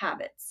watching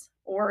habits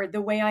or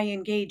the way I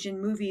engage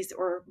in movies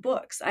or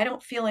books. I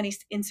don't feel any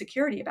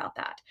insecurity about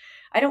that.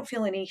 I don't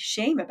feel any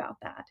shame about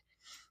that.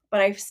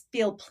 But I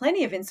feel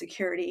plenty of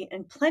insecurity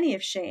and plenty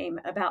of shame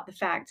about the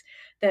fact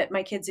that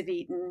my kids have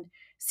eaten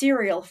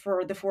cereal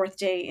for the fourth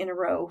day in a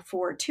row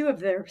for 2 of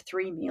their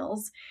 3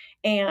 meals,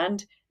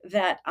 and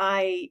that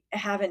I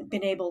haven't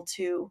been able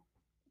to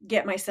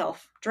get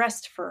myself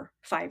dressed for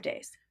 5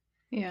 days.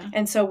 Yeah.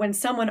 And so when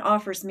someone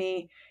offers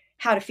me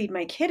how to feed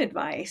my kid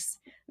advice,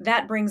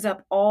 that brings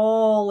up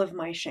all of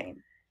my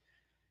shame.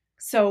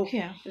 So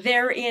Yeah.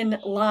 therein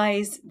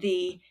lies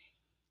the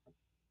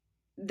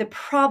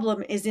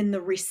problem is in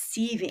the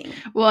receiving.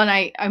 Well,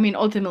 and I mean,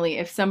 ultimately,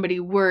 if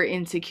somebody were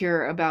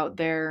insecure about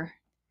their,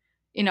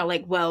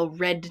 like,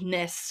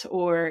 well-readness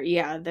or,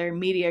 their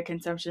media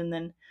consumption,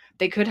 then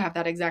they could have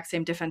that exact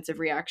same defensive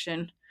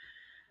reaction.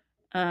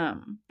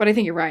 But I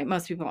think you're right.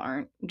 Most people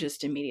aren't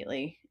just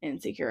immediately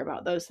insecure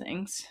about those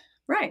things.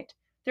 Right.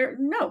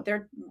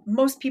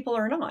 Most people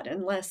are not,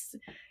 unless,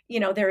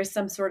 there is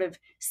some sort of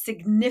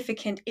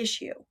significant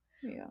issue,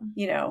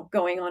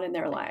 going on in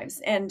their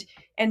lives. And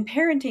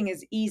parenting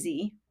is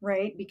easy,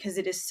 right? Because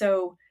it is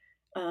so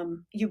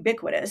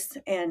ubiquitous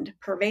and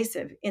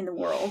pervasive in the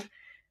world.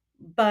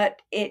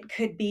 But it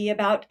could be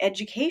about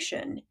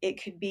education.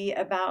 It could be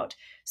about,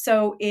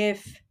 so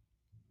if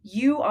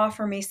you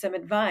offer me some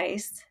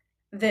advice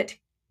that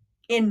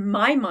in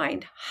my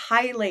mind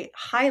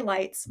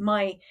highlights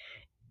my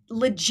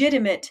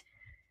legitimate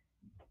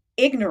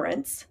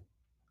ignorance,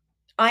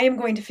 I am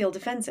going to feel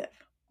defensive.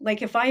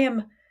 Like if I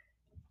am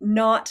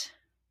not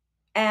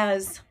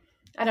as,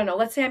 I don't know,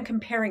 let's say I'm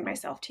comparing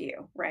myself to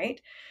you,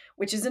 right?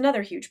 Which is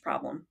another huge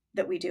problem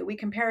that we do. We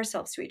compare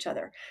ourselves to each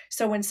other.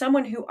 So when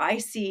someone who I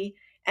see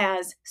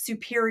as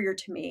superior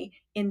to me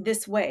in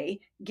this way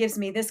gives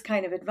me this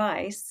kind of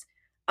advice,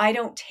 I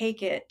don't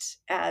take it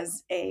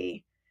as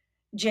a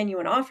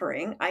genuine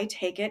offering. I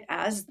take it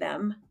as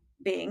them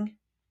being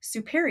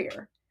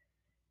superior,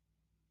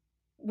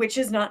 which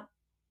is not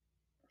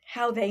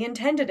how they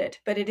intended it,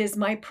 but it is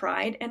my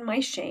pride and my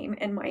shame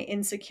and my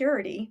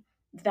insecurity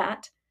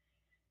that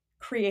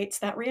creates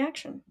that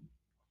reaction.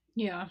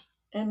 Yeah.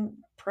 And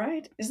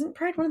isn't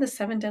pride one of the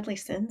 7 deadly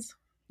sins?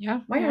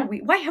 Yeah. Why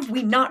have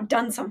we not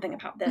done something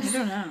about this? I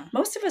don't know.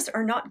 Most of us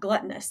are not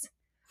gluttonous,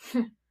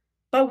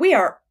 but we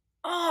are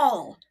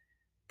all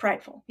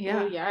prideful. Yeah.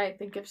 Well, yeah, I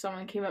think if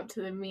someone came up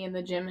to me in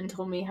the gym and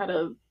told me how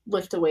to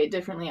lift a weight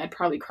differently, I'd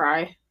probably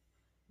cry.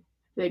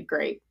 They'd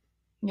great.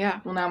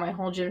 Yeah. Well, now my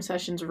whole gym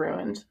session's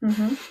ruined.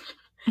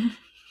 Mm-hmm.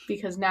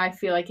 Because now I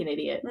feel like an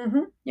idiot.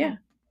 Mm-hmm. Yeah.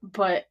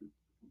 But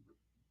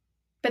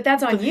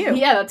that's on you.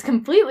 Yeah, that's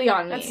completely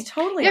on me. That's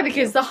totally on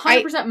because it's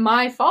 100%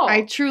 my fault.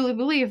 I truly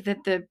believe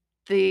that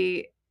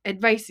the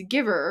advice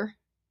giver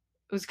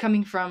was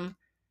coming from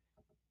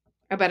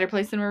a better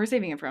place than we're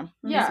receiving it from.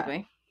 Yeah.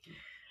 Basically.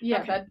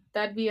 Yeah, okay.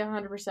 that'd be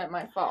 100%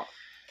 my fault.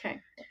 Okay.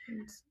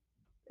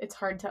 It's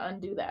hard to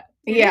undo that.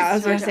 I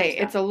was going to say,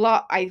 it's a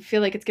lot. I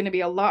feel like it's going to be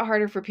a lot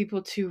harder for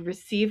people to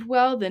receive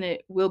well than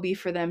it will be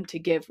for them to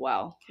give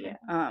well. Yeah.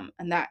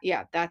 And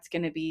that's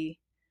going to be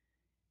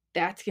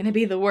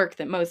the work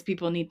that most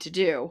people need to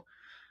do.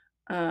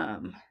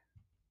 And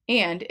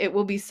it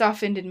will be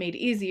softened and made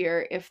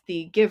easier if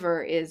the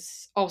giver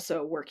is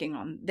also working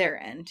on their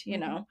end,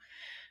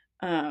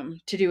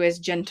 to do as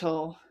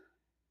gentle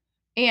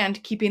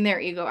and keeping their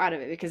ego out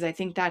of it, because I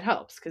think that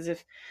helps. Because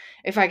if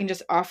I can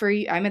just offer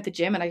you, I'm at the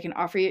gym and I can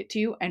offer it to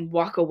you and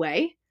walk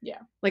away.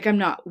 Yeah. Like I'm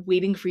not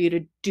waiting for you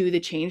to do the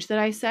change that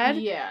I said.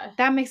 Yeah.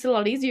 That makes it a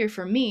lot easier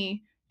for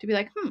me to be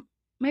like,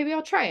 maybe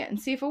I'll try it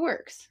and see if it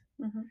works.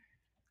 Mm-hmm.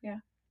 Yeah.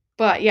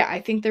 But I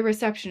think the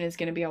reception is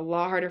going to be a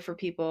lot harder for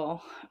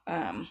people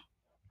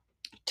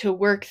to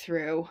work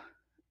through.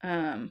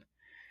 And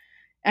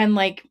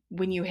like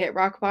when you hit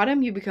rock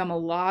bottom, you become a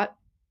lot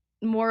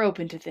more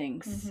open to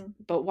things. Mm-hmm.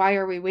 But why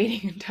are we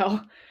waiting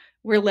until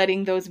we're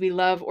letting those we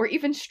love or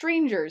even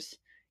strangers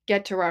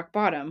get to rock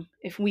bottom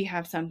if we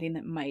have something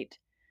that might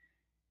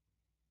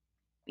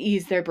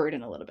ease their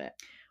burden a little bit?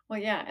 Well,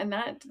 yeah, and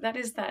that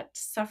is that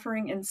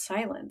suffering in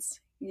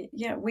silence.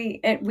 Yeah,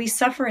 we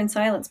suffer in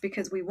silence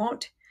because we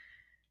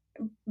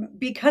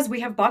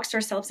have boxed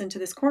ourselves into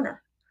this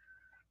corner.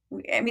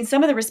 I mean,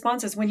 some of the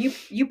responses when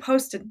you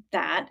posted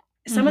that,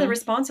 some of the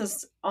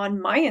responses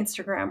on my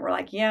Instagram were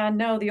like, yeah,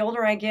 no, the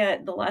older I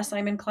get, the less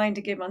I'm inclined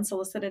to give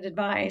unsolicited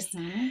advice.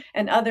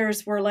 And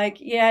others were like,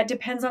 yeah, it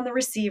depends on the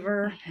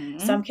receiver.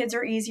 Some kids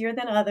are easier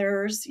than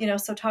others,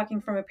 so talking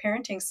from a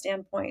parenting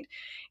standpoint.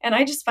 And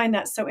I just find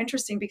that so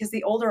interesting because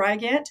the older I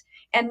get,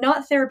 and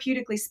not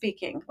therapeutically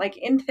speaking, like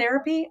in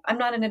therapy, I'm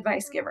not an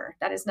advice giver.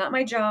 That is not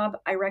my job.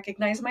 I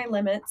recognize my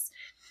limits.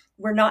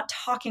 We're not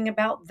talking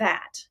about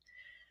that.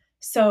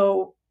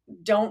 So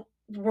don't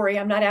worry.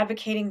 I'm not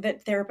advocating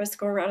that therapists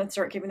go around and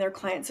start giving their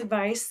clients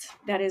advice.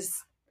 That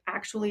is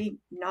actually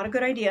not a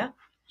good idea.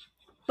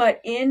 But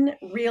in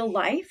real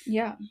life,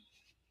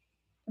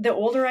 the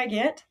older I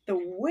get, the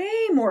way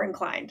more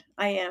inclined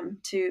I am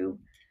to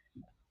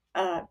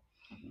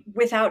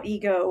without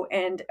ego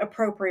and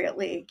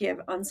appropriately give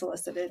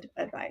unsolicited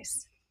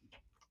advice.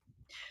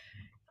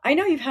 I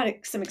know you've had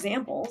some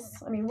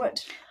examples. I mean,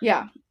 what?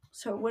 Yeah.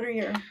 So what are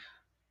your...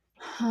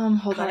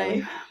 Hold on.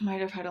 Kylie? I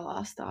might have had a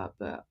last thought,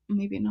 but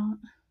maybe not.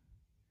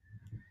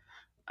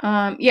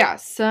 Yeah,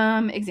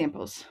 some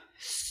examples.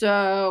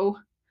 So,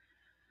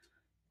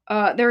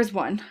 there's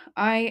one.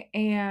 I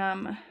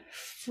am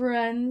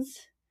friends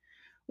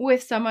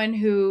with someone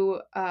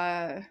who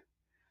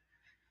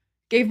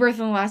gave birth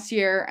in the last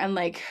year and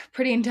like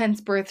pretty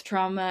intense birth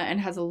trauma and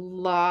has a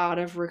lot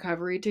of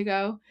recovery to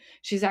go.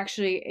 She's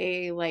actually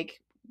a like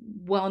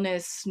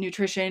wellness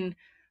nutrition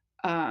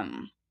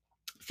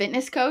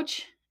fitness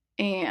coach,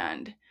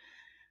 and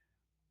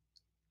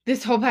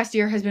this whole past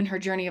year has been her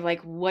journey of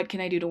like, what can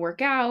I do to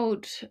work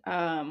out?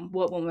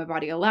 What will my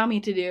body allow me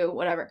to do?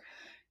 Whatever.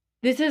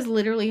 This is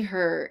literally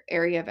her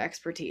area of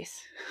expertise.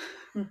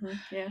 Mm-hmm.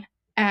 Yeah.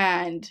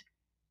 And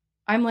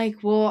I'm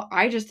like, well,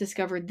 I just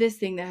discovered this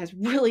thing that has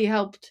really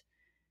helped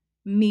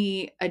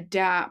me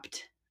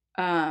adapt,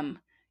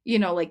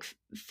 like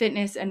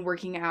fitness and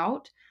working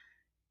out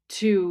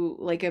to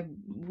like a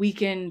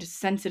weakened,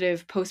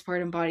 sensitive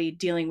postpartum body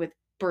dealing with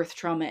birth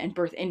trauma and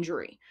birth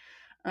injury.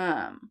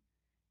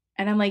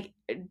 And I'm like,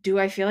 do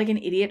I feel like an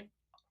idiot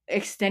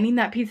extending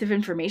that piece of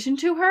information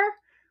to her?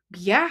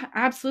 Yeah,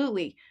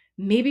 absolutely.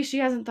 Maybe she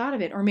hasn't thought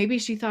of it, or maybe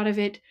she thought of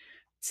it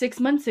 6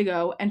 months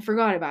ago and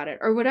forgot about it,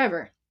 or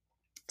whatever.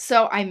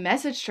 So I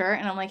messaged her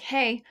and I'm like,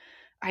 hey,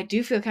 I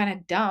do feel kind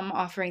of dumb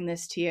offering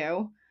this to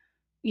you,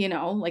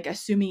 like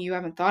assuming you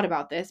haven't thought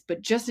about this,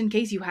 but just in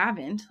case you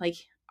haven't, like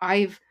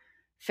I've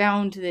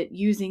found that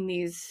using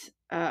these,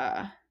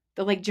 the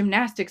like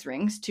gymnastics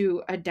rings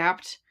to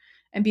adapt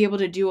and be able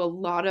to do a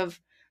lot of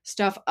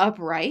stuff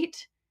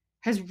upright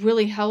has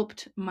really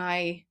helped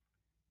my,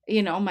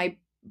 my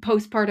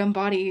postpartum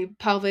body,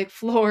 pelvic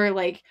floor,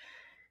 like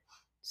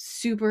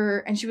super.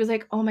 And she was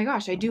like, oh my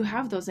gosh, I do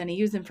have those and I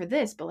use them for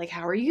this, but like,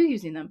 how are you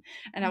using them?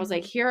 And I was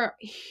like, here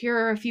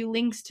are a few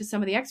links to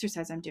some of the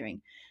exercise I'm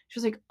doing. She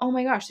was like, oh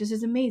my gosh, this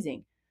is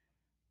amazing.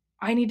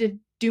 I need to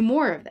do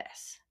more of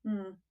this.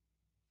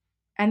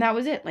 And that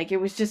was it. Like,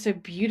 it was just a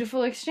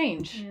beautiful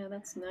exchange. Yeah,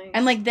 that's nice.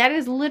 And like, that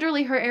is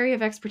literally her area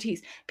of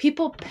expertise.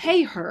 People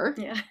pay her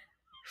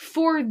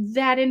for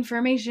that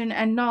information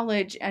and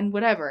knowledge and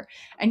whatever.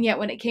 And yet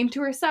when it came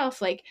to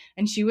herself, like,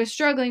 and she was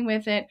struggling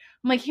with it,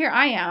 I'm like, here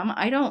I am.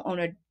 I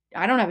don't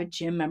have a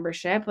gym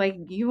membership. Like,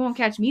 you won't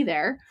catch me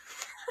there.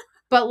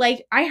 But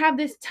like, I have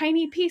this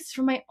tiny piece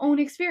from my own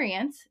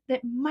experience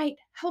that might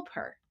help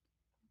her.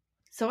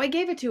 So I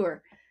gave it to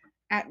her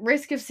at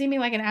risk of seeming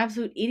like an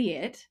absolute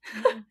idiot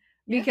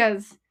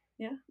because,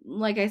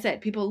 like I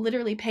said, people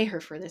literally pay her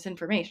for this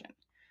information.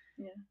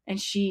 Yeah.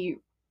 And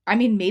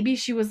maybe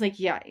she was like,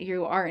 yeah,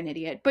 you are an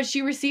idiot, but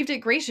she received it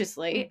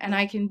graciously. And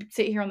I can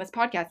sit here on this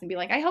podcast and be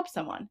like, I helped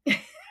someone,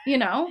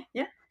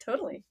 Yeah,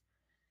 totally.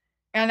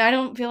 And I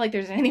don't feel like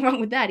there's anything wrong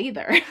with that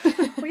either.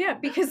 Well, yeah,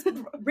 because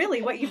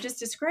really what you've just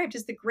described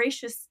is the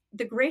gracious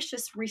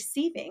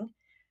receiving,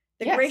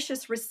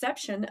 gracious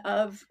reception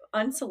of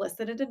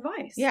unsolicited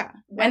advice. Yeah.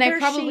 Whether and I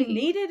probably she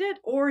needed it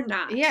or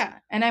not. Yeah.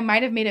 And I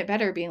might have made it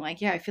better being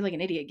like, yeah, I feel like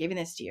an idiot giving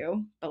this to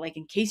you. But like,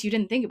 in case you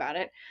didn't think about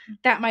it,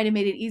 that might have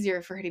made it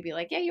easier for her to be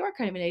like, yeah, you are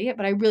kind of an idiot,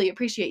 but I really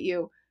appreciate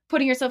you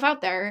putting yourself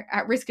out there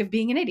at risk of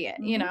being an idiot,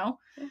 Yeah.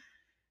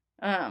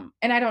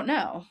 And I don't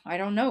know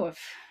if,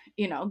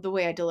 the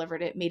way I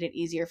delivered it made it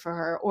easier for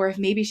her, or if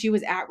maybe she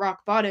was at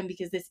rock bottom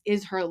because this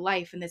is her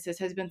life and this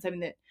has been something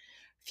that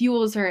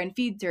fuels her and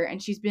feeds her,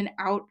 and she's been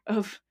out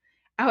of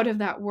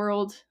that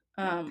world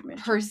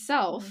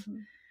herself,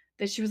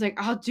 that she was like,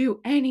 I'll do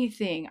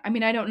anything. I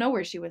mean, I don't know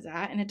where she was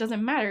at, and it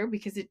doesn't matter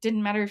because it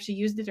didn't matter if she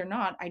used it or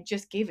not. I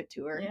just gave it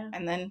to her.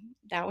 And then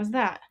that was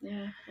that.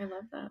 Yeah, I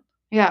love that.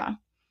 Yeah.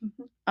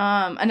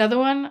 Another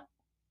one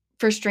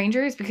for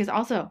strangers, because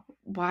also,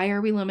 why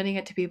are we limiting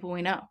it to people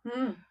we know?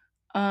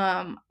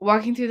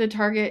 Walking through the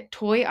Target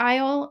toy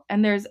aisle,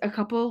 and there's a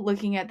couple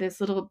looking at this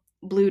little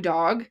blue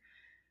dog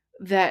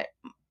that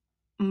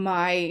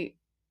my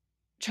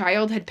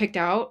child had picked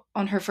out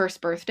on her first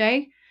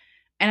birthday.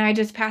 And I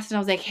just passed and I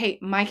was like, hey,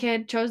 my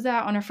kid chose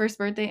that on her first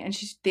birthday and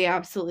they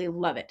absolutely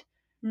love it.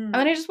 And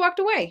then I just walked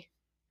away.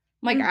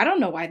 I'm like, I don't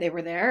know why they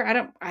were there.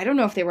 I don't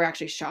know if they were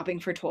actually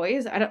shopping for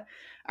toys. I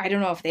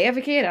don't know if they have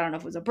a kid. I don't know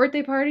if it was a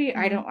birthday party.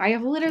 I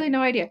have literally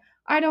no idea.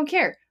 I don't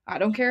care. I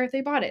don't care if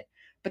they bought it.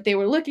 But they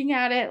were looking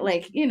at it,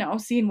 like,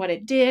 seeing what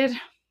it did.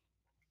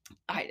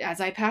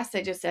 As I passed,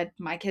 I just said,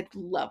 my kids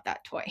love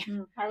that toy.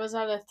 I was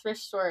at a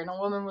thrift store and a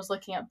woman was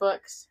looking at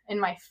books, and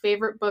my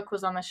favorite book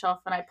was on the shelf,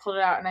 and I pulled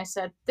it out and I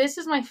said, this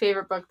is my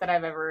favorite book that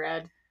I've ever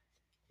read.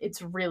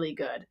 It's really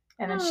good.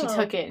 And then she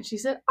took it and she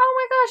said, oh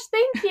my gosh,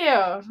 thank you.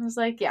 I was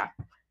like, yeah.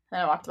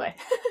 And I walked away.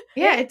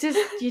 Yeah,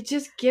 you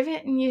just give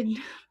it and you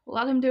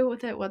let them do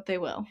with it what they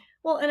will.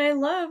 Well, and I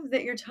love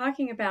that you're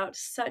talking about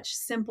such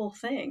simple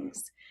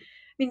things. I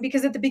mean,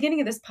 because at the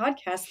beginning of this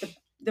podcast,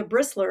 the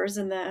bristlers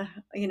and the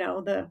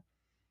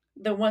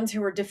ones who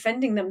were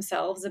defending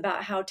themselves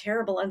about how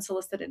terrible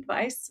unsolicited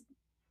advice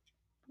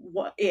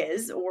what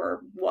is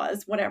or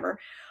was, whatever,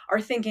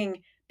 are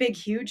thinking big,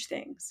 huge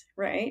things,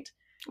 right?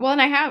 Well,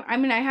 and I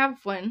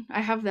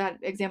have that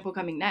example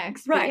coming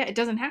next, but yeah, it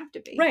doesn't have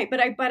to be. Right.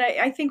 But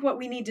I think what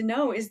we need to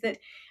know is that,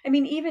 I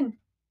mean, even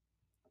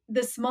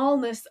the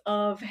smallness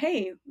of,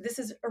 hey, this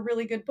is a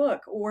really good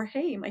book, or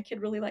hey, my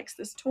kid really likes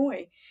this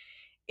toy,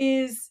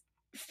 is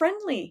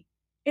friendly.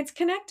 It's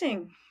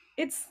connecting.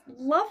 It's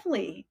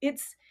lovely.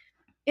 It's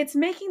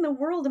making the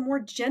world a more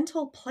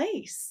gentle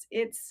place.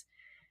 It's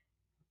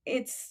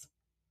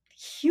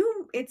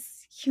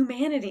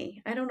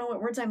humanity. I don't know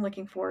what words I'm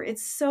looking for.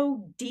 It's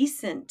so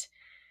decent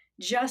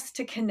just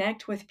to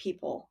connect with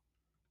people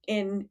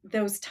in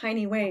those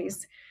tiny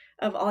ways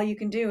of all you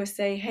can do is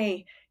say,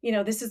 hey,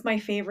 this is my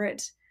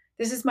favorite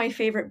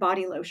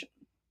body lotion,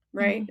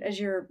 right?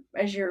 Mm-hmm.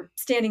 As you're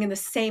standing in the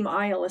same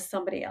aisle as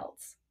somebody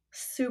else.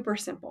 Super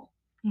simple.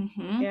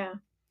 Mm-hmm. Yeah.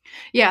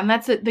 Yeah, and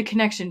that's the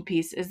connection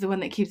piece is the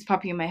one that keeps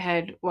popping in my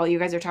head while you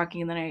guys are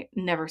talking, and then I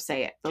never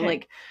say it. But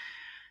like,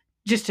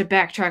 just to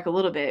backtrack a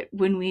little bit,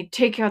 when we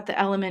take out the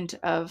element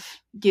of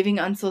giving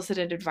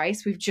unsolicited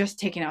advice, we've just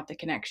taken out the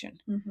connection.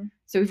 Mm-hmm.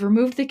 So we've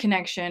removed the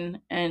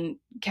connection and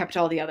kept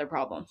all the other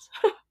problems.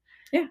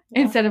 Yeah.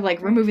 Instead of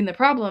like removing the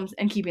problems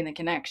and keeping the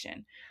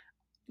connection.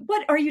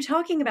 What are you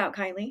talking about,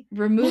 Kylie?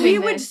 We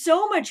would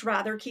so much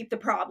rather keep the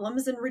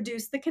problems and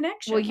reduce the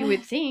connection. Well, you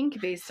would think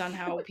based on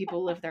how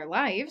people live their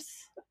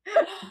lives,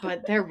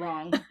 but they're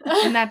wrong.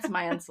 And that's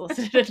my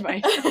unsolicited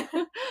advice.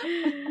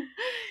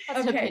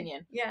 That's an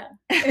opinion. Yeah.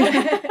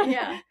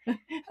 Yeah.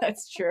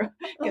 That's true.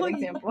 Good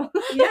example.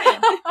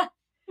 Yeah.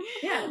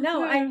 Yeah.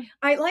 No,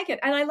 I like it.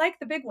 And I like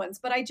the big ones,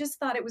 but I just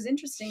thought it was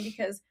interesting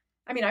because,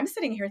 I mean, I'm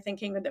sitting here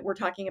thinking that we're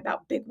talking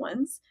about big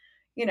ones.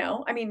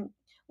 I mean,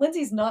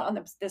 Lindsay's not on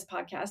this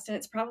podcast, and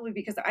it's probably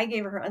because I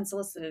gave her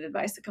unsolicited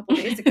advice a couple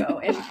days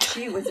ago, and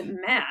she was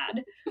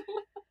mad,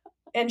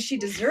 and she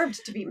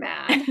deserved to be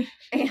mad.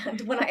 And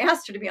when I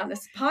asked her to be on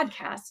this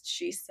podcast,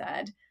 she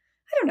said,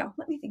 I don't know,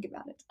 let me think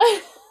about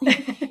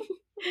it.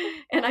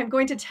 And I'm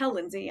going to tell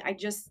Lindsay, I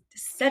just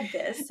said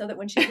this so that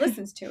when she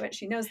listens to it,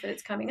 she knows that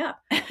it's coming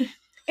up.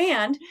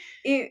 And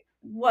it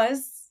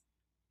was,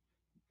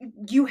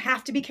 you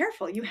have to be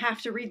careful. You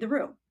have to read the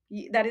room.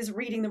 That is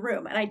reading the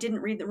room. And I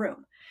didn't read the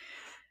room.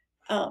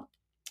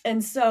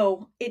 And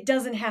so it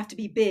doesn't have to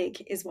be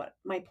big is what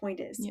my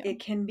point is. Yeah. It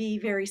can be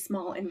very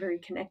small and very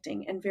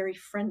connecting and very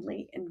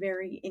friendly and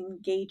very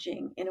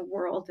engaging in a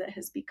world that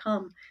has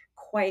become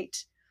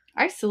quite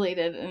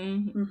isolated.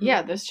 And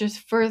yeah, this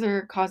just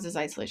further causes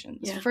isolation.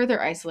 This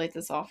further isolates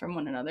us all from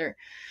one another,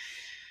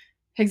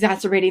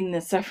 exacerbating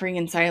the suffering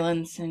and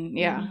silence. And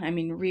I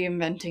mean,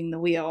 reinventing the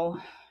wheel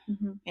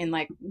in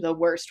like the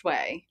worst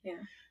way.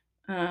 Yeah.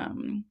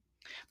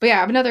 But yeah,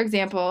 I have another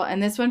example,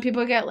 and this one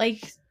people get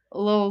like a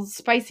little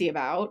spicy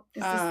about.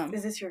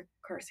 Is this your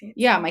car seat?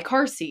 Yeah, my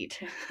car seat.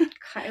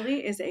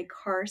 Kylie is a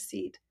car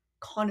seat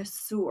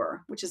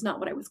connoisseur, which is not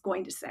what I was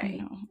going to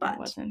say. No, but it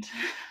wasn't.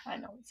 I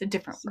know it's a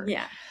different word.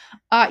 Yeah.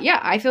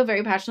 I feel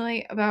very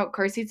passionately about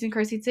car seats and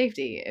car seat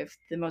safety. If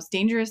the most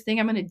dangerous thing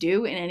I'm going to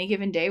do in any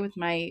given day with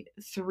my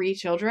 3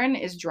 children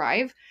is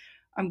drive,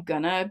 I'm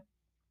gonna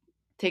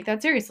take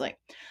that seriously.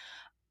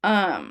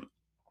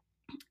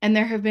 And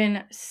there have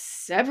been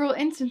several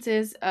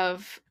instances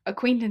of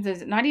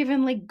acquaintances, not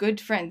even like good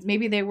friends.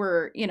 Maybe they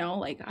were,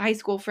 like high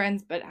school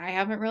friends, but I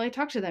haven't really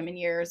talked to them in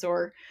years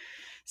or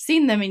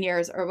seen them in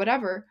years or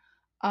whatever.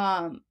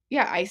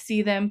 I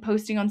see them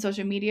posting on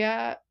social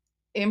media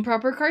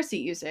improper car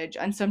seat usage.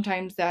 And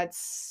sometimes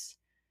that's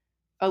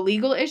a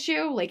legal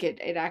issue. Like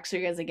it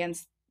actually is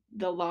against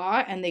the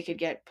law and they could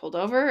get pulled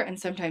over. And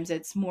sometimes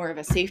it's more of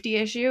a safety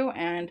issue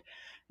and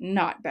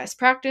not best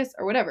practice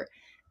or whatever.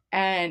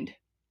 And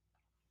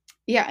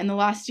in the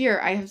last year,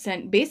 I have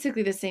sent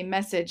basically the same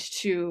message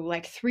to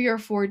like 3 or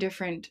 4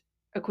 different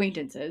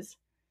acquaintances.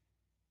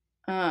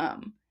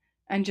 And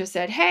just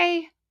said,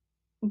 hey,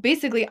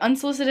 basically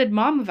unsolicited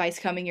mom advice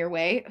coming your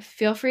way.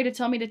 Feel free to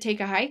tell me to take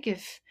a hike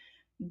if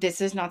this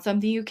is not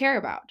something you care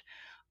about.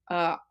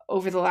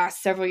 Over the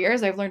last several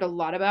years, I've learned a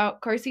lot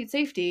about car seat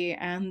safety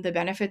and the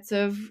benefits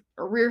of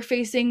rear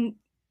facing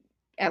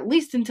at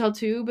least until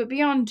 2, but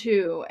beyond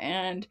 2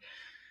 and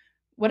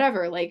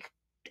whatever, like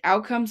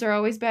outcomes are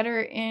always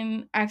better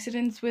in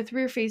accidents with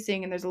rear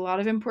facing, and there's a lot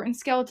of important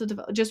skeletal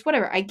development, just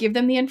whatever. I give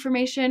them the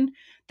information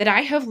that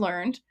I have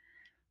learned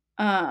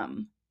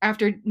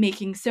after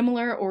making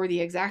similar or the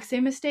exact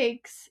same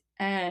mistakes,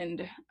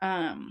 and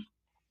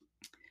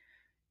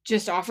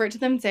just offer it to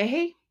them and say,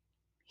 hey,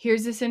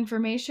 here's this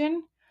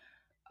information.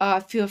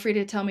 Feel free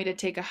to tell me to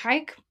take a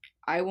hike.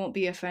 I won't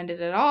be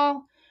offended at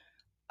all.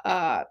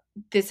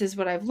 This is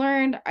what I've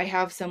learned. I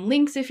have some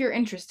links if you're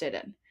interested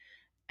in.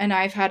 And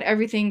I've had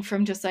everything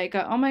from just like,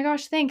 oh my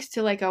gosh, thanks,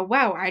 to like,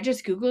 wow, I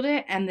just Googled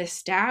it. And the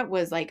stat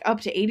was like up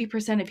to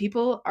 80% of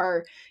people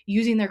are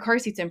using their car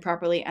seats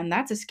improperly. And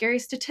that's a scary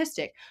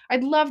statistic.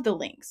 I'd love the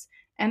links.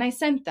 And I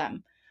sent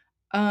them.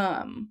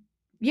 I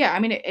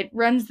mean, it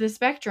runs the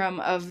spectrum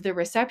of the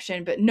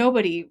reception, but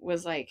nobody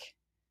was like,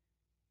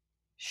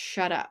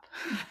 shut up.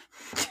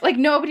 Like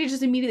nobody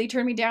just immediately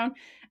turned me down.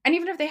 And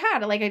even if they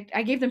had, like,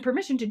 I gave them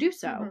permission to do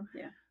so.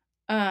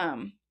 Yeah.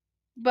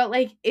 But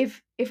like,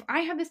 if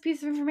I have this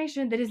piece of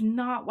information that is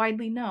not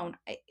widely known,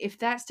 if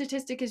that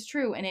statistic is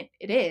true, and it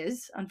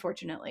is,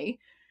 unfortunately,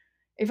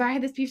 if I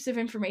had this piece of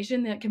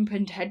information that can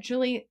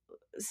potentially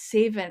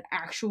save an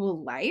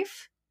actual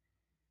life,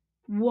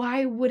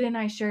 why wouldn't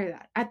I share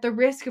that? At the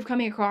risk of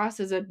coming across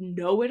as a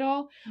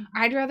know-it-all,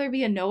 I'd rather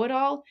be a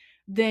know-it-all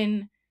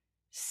than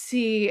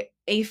see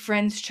a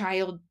friend's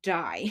child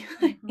die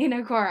in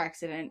a car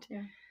accident.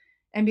 Yeah.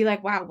 And be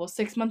like, wow, well,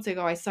 6 months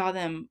ago, I saw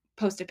them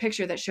post a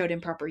picture that showed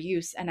improper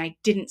use, and I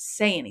didn't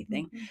say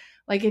anything.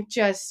 Like, it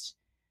just,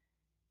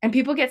 and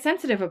people get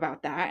sensitive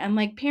about that, and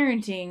like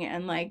parenting,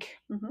 and like,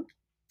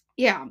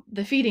 yeah,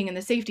 the feeding and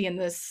the safety and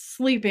the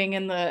sleeping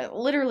and the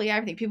literally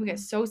everything. People get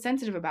so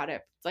sensitive about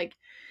it. It's like,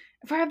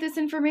 if I have this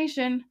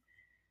information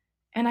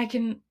and I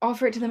can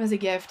offer it to them as a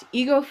gift,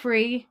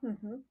 ego-free,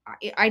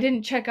 I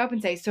didn't check up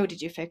and say, so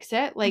did you fix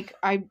it? Like,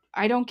 I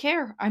don't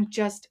care. I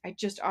just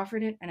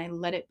offered it and I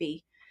let it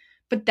be.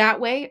 But that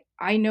way,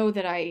 I know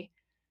that I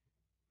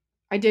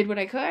did what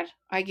I could.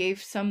 I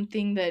gave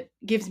something that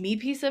gives me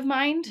peace of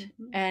mind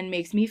and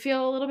makes me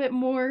feel a little bit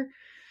more,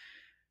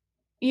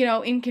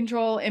 in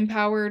control,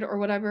 empowered, or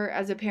whatever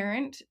as a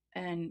parent.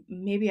 And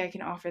maybe I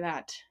can offer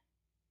that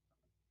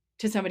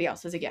to somebody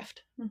else as a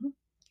gift.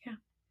 Yeah.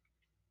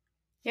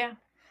 Yeah.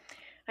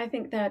 I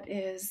think that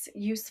is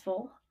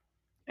useful.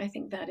 I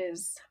think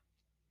it's,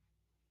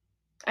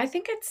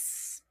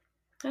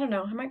 I don't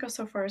know, I might go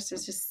so far as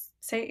to just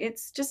say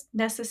it's just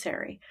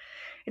necessary.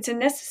 It's a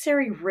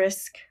necessary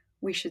risk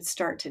we should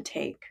start to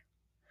take.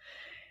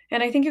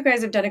 And I think you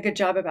guys have done a good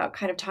job about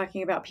kind of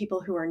talking about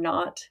people who are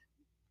not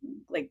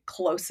like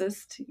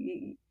closest.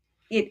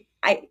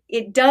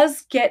 It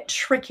does get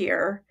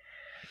trickier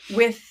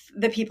with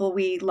the people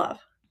we love,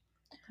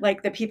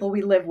 like the people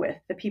we live with,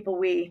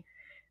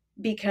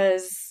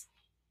 because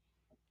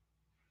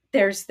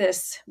there's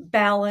this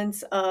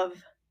balance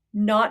of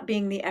not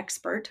being the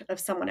expert of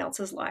someone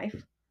else's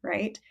life,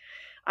 right?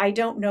 I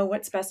don't know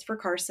what's best for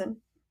Carson.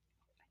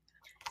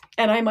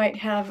 And I might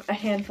have a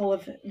handful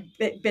of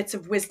bits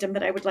of wisdom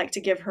that I would like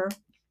to give her.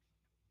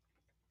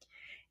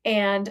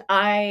 And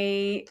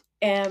I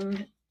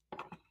am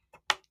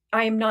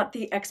not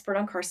the expert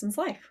on Carson's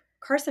life.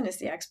 Carson is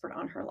the expert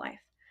on her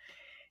life.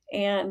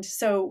 And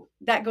so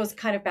that goes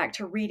kind of back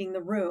to reading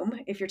the room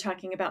if you're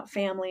talking about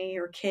family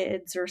or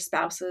kids or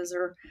spouses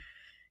or,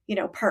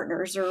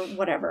 partners or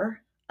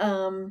whatever.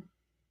 But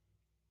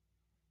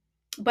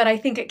I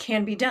think it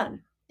can be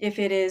done if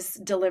it is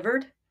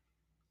delivered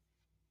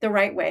the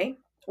right way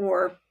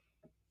or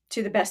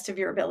to the best of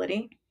your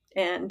ability.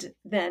 And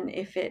then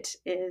if it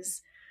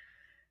is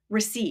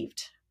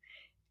received.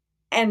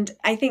 And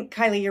I think,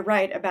 Kylie, you're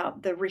right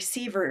about the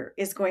receiver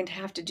is going to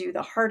have to do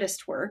the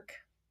hardest work.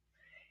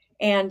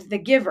 And the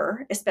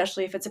giver,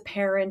 especially if it's a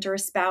parent or a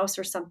spouse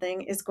or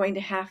something, is going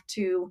to have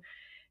to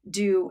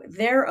do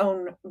their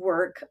own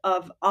work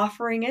of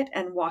offering it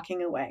and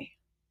walking away.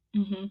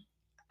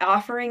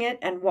 Offering it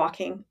and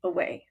walking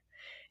away.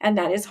 And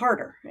that is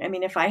harder. I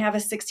mean, if I have a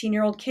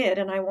 16-year-old kid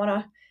and I want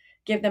to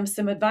give them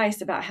some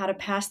advice about how to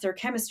pass their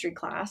chemistry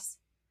class,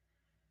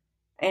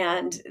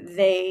 and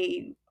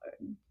they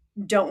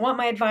don't want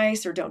my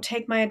advice or don't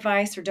take my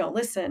advice or don't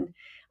listen,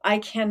 I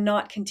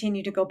cannot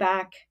continue to go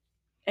back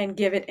and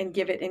give it and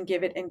give it and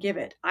give it and give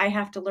it. I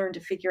have to learn to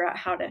figure out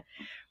how to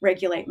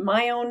regulate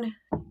my own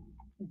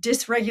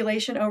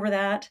dysregulation over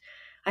that.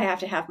 I have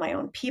to have my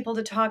own people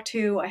to talk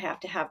to. I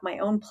have to have my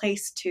own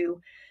place to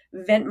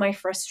vent my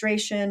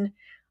frustration.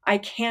 I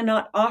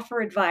cannot offer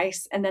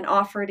advice and then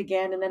offer it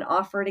again and then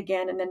offer it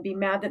again and then be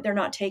mad that they're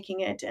not taking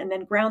it and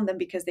then ground them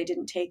because they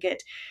didn't take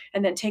it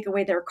and then take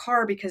away their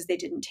car because they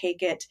didn't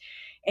take it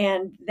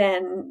and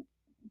then,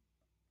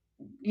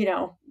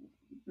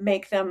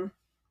 make them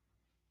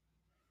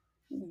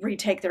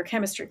retake their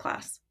chemistry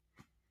class.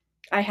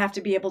 I have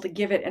to be able to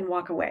give it and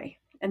walk away.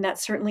 And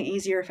that's certainly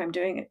easier if I'm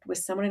doing it with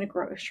someone in a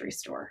grocery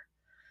store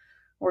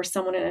or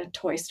someone in a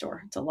toy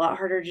store. It's a lot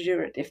harder to do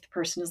it if the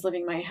person is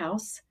living in my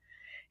house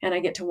and I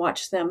get to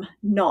watch them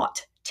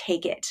not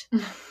take it.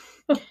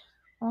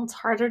 Well, it's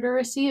harder to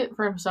receive it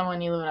from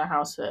someone you live in a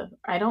house with.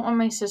 I don't want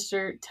my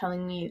sister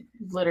telling me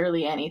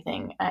literally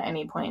anything at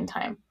any point in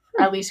time.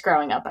 At least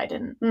growing up, I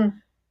didn't.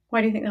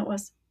 Why do you think that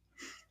was?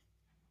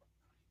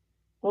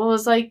 Well, it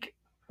was like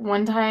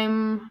one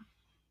time,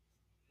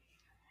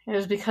 it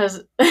was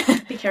because...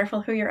 Be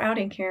careful who you're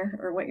outing here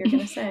or what you're going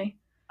to say.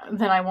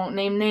 Then I won't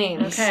name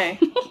names. Okay.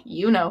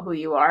 You know who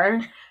you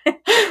are.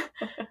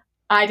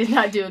 I did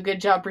not do a good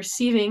job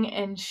receiving,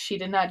 and she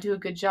did not do a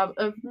good job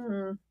of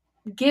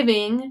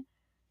giving,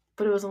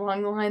 but it was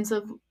along the lines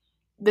of,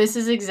 this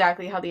is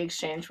exactly how the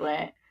exchange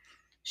went.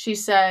 She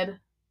said,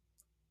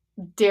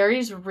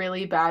 dairy's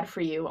really bad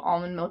for you.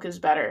 Almond milk is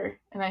better.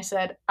 And I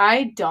said,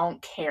 I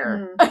don't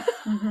care.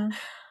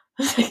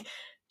 Like,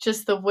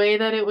 just the way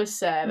that it was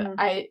said,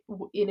 it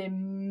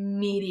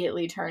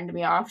immediately turned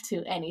me off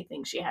to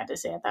anything she had to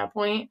say at that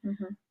point.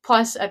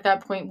 Plus, at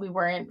that point, we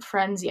weren't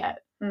friends yet.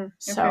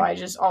 So I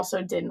just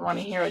also didn't want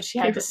to hear what she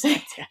had to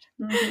say.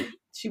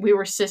 we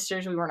were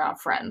sisters. We were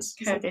not friends.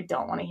 It's Okay. like, I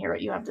don't want to hear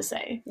what you have to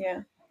say.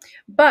 Yeah.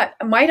 But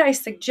might I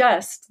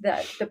suggest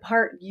that the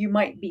part you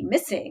might be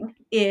missing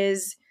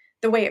is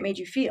the way it made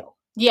you feel?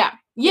 Yeah.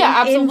 Yeah,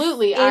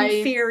 absolutely.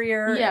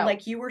 Inferior, yeah.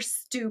 like you were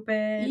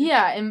stupid.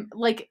 Yeah, and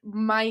like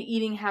my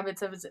eating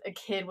habits as a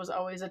kid was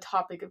always a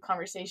topic of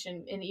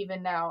conversation, and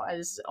even now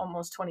as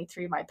almost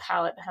 23, my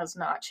palate has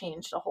not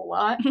changed a whole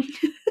lot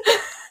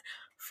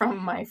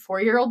from my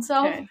 4-year-old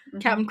self. Okay. Mm-hmm.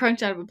 Captain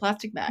Crunch out of a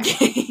plastic bag.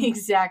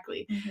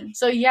 Exactly. Mm-hmm.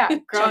 So yeah,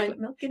 Chocolate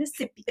milk in a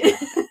sippy cup.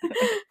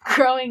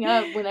 growing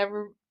up,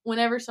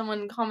 whenever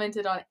someone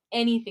commented on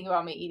anything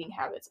about my eating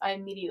habits, I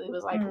immediately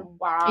was like,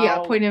 wow. Yeah,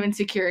 point of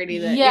insecurity.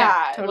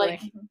 Totally.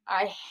 Like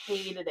I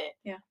hated it.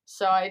 Yeah.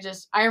 So I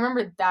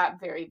remember that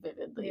very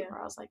vividly, Yeah.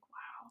 where I was like,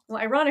 wow.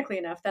 Well, ironically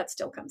enough, that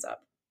still comes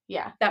up.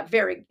 Yeah. That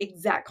very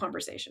exact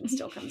conversation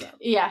still comes up.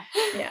 Yeah.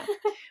 Yeah.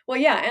 Well,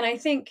 yeah, and I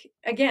think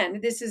again,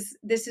 this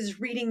is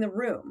reading the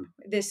room.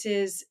 This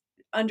is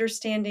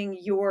understanding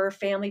your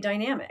family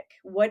dynamic.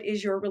 What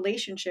is your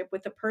relationship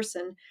with the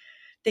person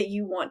that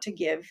you want to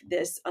give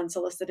this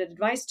unsolicited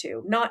advice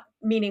to? Not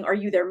meaning are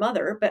you their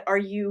mother, but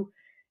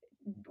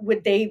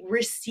would they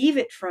receive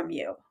it from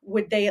you?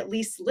 Would they at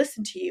least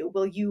listen to you?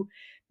 Will you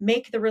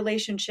make the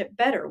relationship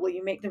better? Will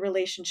you make the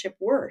relationship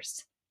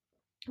worse?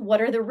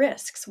 What are the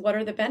risks? What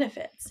are the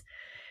benefits?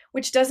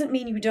 Which doesn't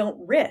mean you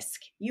don't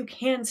risk. You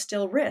can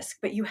still risk,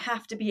 but you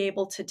have to be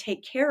able to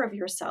take care of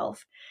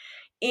yourself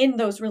in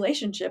those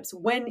relationships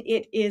when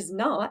it is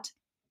not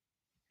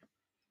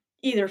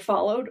either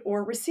followed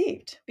or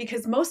received.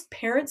 Because most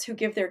parents who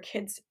give their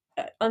kids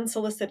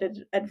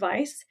unsolicited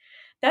advice,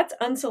 that's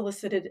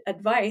unsolicited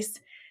advice.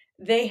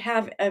 They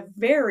have a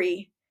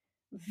very,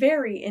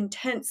 very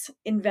intense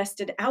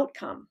invested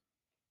outcome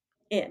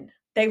in.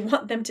 They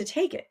want them to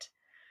take it.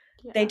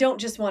 Yeah. They don't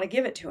just want to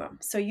give it to them.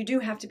 So you do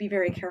have to be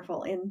very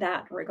careful in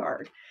that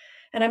regard.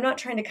 And I'm not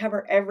trying to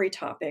cover every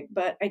topic,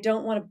 but I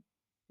don't want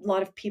a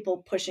lot of people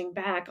pushing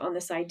back on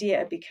this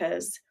idea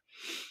because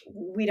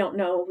we don't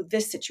know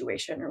this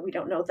situation or we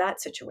don't know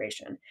that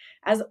situation.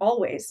 As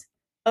always,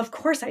 of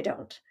course I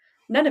don't.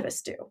 None of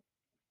us do.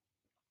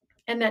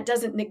 And that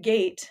doesn't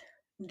negate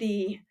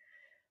the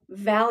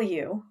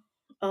value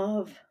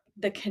of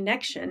the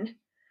connection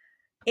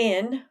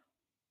in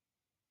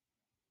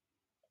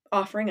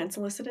offering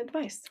unsolicited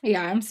advice.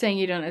 Yeah, I'm saying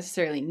you don't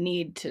necessarily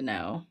need to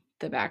know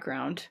the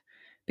background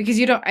because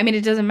it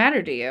doesn't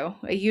matter to you.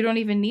 You don't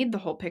even need the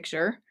whole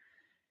picture.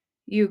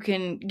 You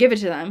can give it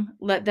to them,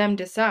 let them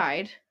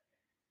decide.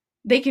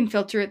 They can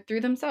filter it through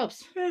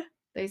themselves. Yeah.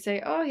 They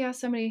say, oh yeah,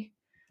 somebody,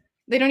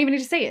 they don't even need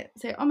to say it.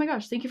 Say, oh my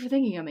gosh, thank you for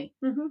thinking of me.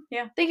 Mm-hmm.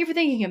 Yeah. Thank you for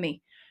thinking of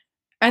me.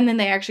 And then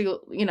they actually,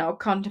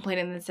 contemplate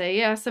it and say,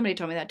 yeah, somebody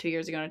told me that 2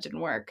 years ago and it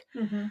didn't work.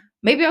 Mm-hmm.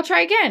 Maybe I'll try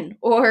again.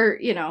 Or,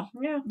 yeah,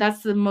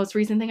 that's the most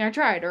recent thing I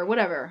tried or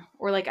whatever.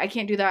 Or like, I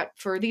can't do that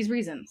for these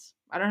reasons.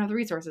 I don't have the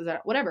resources,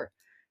 whatever.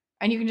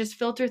 And you can just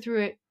filter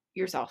through it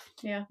yourself.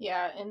 Yeah.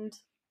 Yeah. And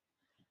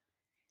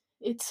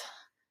it's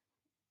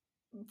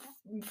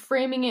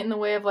framing it in the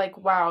way of like,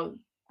 wow,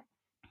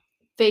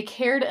 they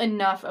cared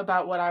enough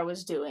about what I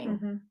was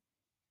doing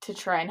to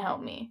try and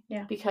help me.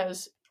 Yeah.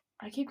 Because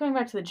I keep going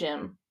back to the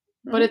gym.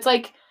 But it's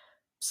like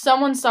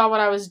someone saw what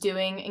I was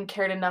doing and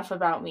cared enough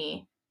about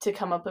me to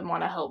come up and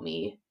want to help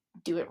me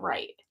do it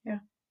right. Yeah.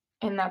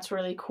 And that's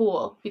really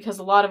cool because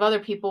a lot of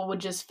other people would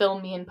just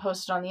film me and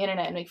post it on the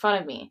internet and make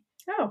fun of me.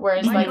 Oh,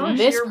 whereas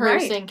this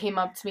person came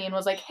up to me and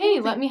was like,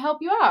 hey, let me help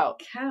you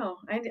out. Cow.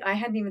 I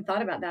hadn't even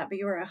thought about that, but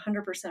you were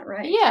 100%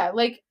 right. Yeah,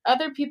 like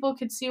other people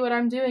could see what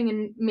I'm doing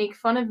and make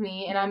fun of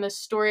me and I'm a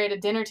story at a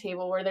dinner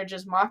table where they're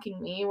just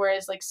mocking me,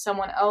 whereas like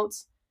someone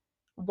else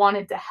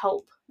wanted to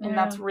help. And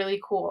that's really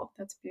cool.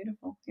 That's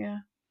beautiful.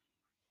 Yeah.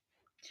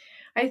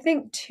 I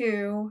think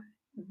too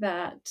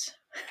that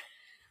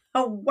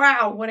oh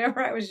wow, whatever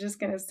I was just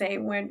gonna say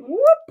went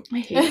whoop.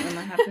 I hate when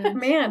that happens.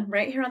 Man,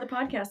 right here on the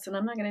podcast, and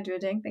I'm not gonna do a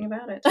dang thing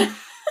about it.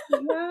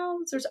 Wow.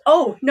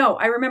 Oh no,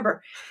 I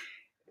remember.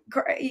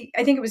 I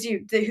think it was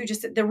you who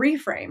just said the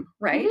reframe,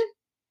 right?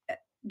 Mm-hmm.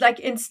 Like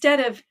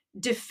instead of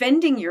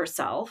defending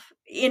yourself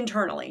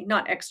internally,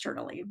 not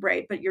externally,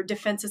 right? But your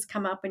defenses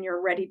come up and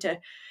you're ready to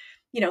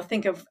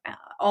think of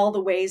all the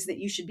ways that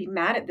you should be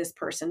mad at this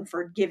person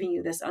for giving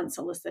you this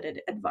unsolicited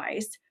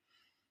advice.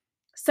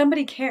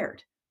 Somebody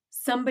cared.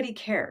 Somebody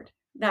cared.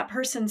 That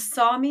person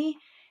saw me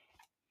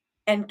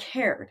and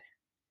cared.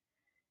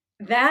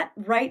 That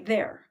right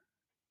there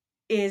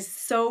is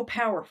so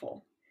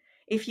powerful.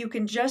 If you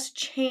can just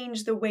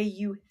change the way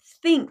you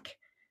think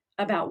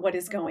about what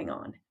is going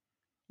on,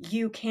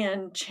 you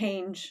can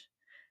change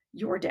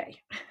your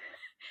day.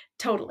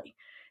 Totally.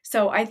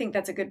 So I think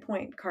that's a good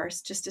point,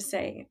 Kars, just to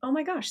say, oh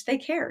my gosh, they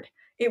cared.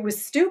 It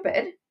was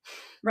stupid,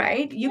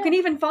 right? You can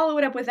even follow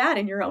it up with that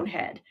in your own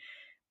head.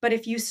 But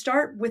if you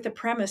start with the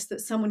premise that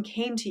someone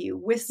came to you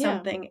with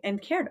something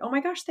and cared, oh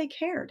my gosh, they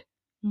cared.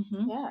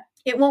 Mm-hmm. Yeah.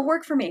 It won't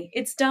work for me.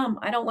 It's dumb.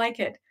 I don't like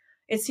it.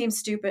 It seems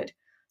stupid.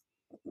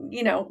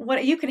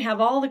 What you can have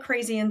all the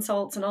crazy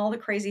insults and all the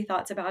crazy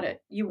thoughts about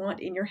it you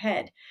want in your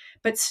head,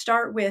 but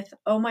start with,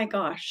 oh my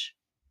gosh,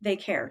 they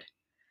cared.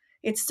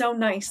 It's so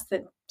nice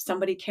that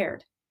somebody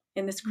cared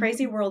in this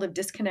crazy world of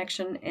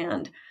disconnection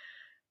and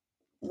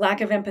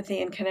lack of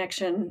empathy and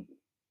connection.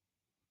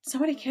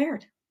 Somebody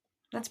cared.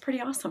 That's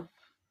pretty awesome.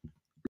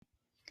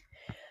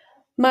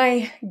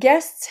 My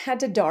guests had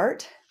to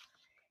dart,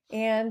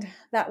 and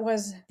that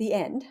was the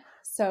end.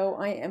 So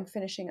I am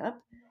finishing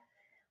up,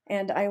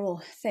 and I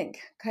will thank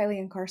Kylie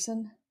and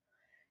Carson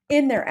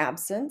in their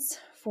absence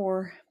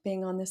for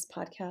being on this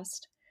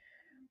podcast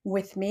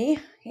with me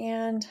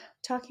and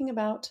talking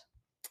about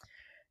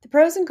the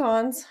pros and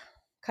cons.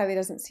 Kylie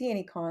doesn't see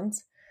any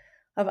cons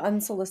of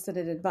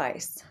unsolicited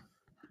advice.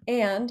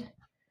 And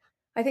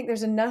I think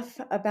there's enough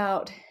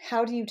about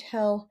how do you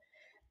tell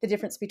the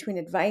difference between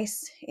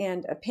advice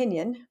and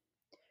opinion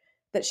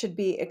that should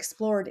be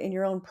explored in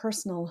your own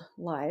personal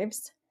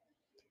lives.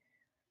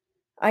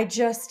 I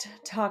just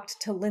talked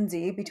to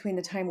Lindsay between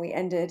the time we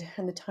ended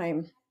and the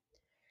time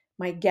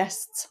my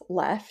guests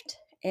left,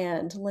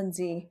 and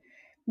Lindsay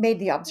made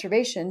the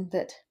observation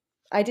that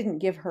I didn't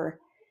give her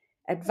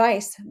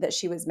advice that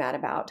she was mad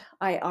about.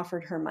 I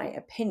offered her my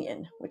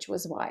opinion, which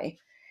was why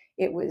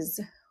it was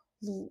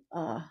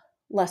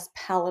less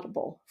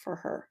palatable for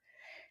her.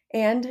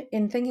 And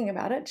in thinking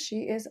about it,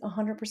 she is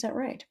 100%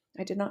 right.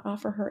 I did not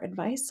offer her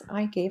advice.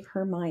 I gave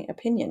her my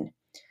opinion,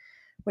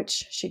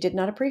 which she did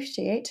not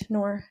appreciate,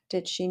 nor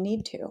did she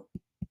need to.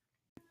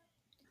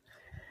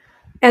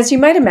 As you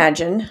might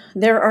imagine,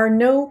 there are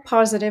no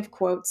positive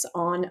quotes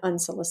on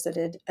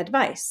unsolicited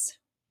advice,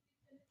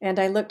 and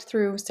I looked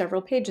through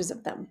several pages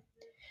of them.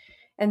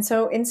 And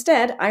so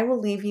instead, I will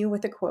leave you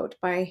with a quote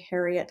by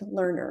Harriet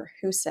Lerner,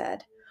 who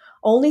said,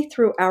 "Only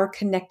through our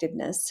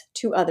connectedness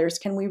to others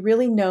can we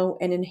really know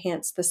and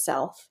enhance the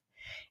self.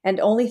 And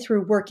only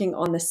through working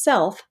on the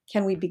self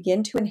can we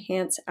begin to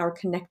enhance our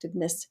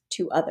connectedness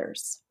to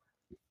others."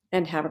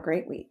 And have a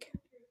great week.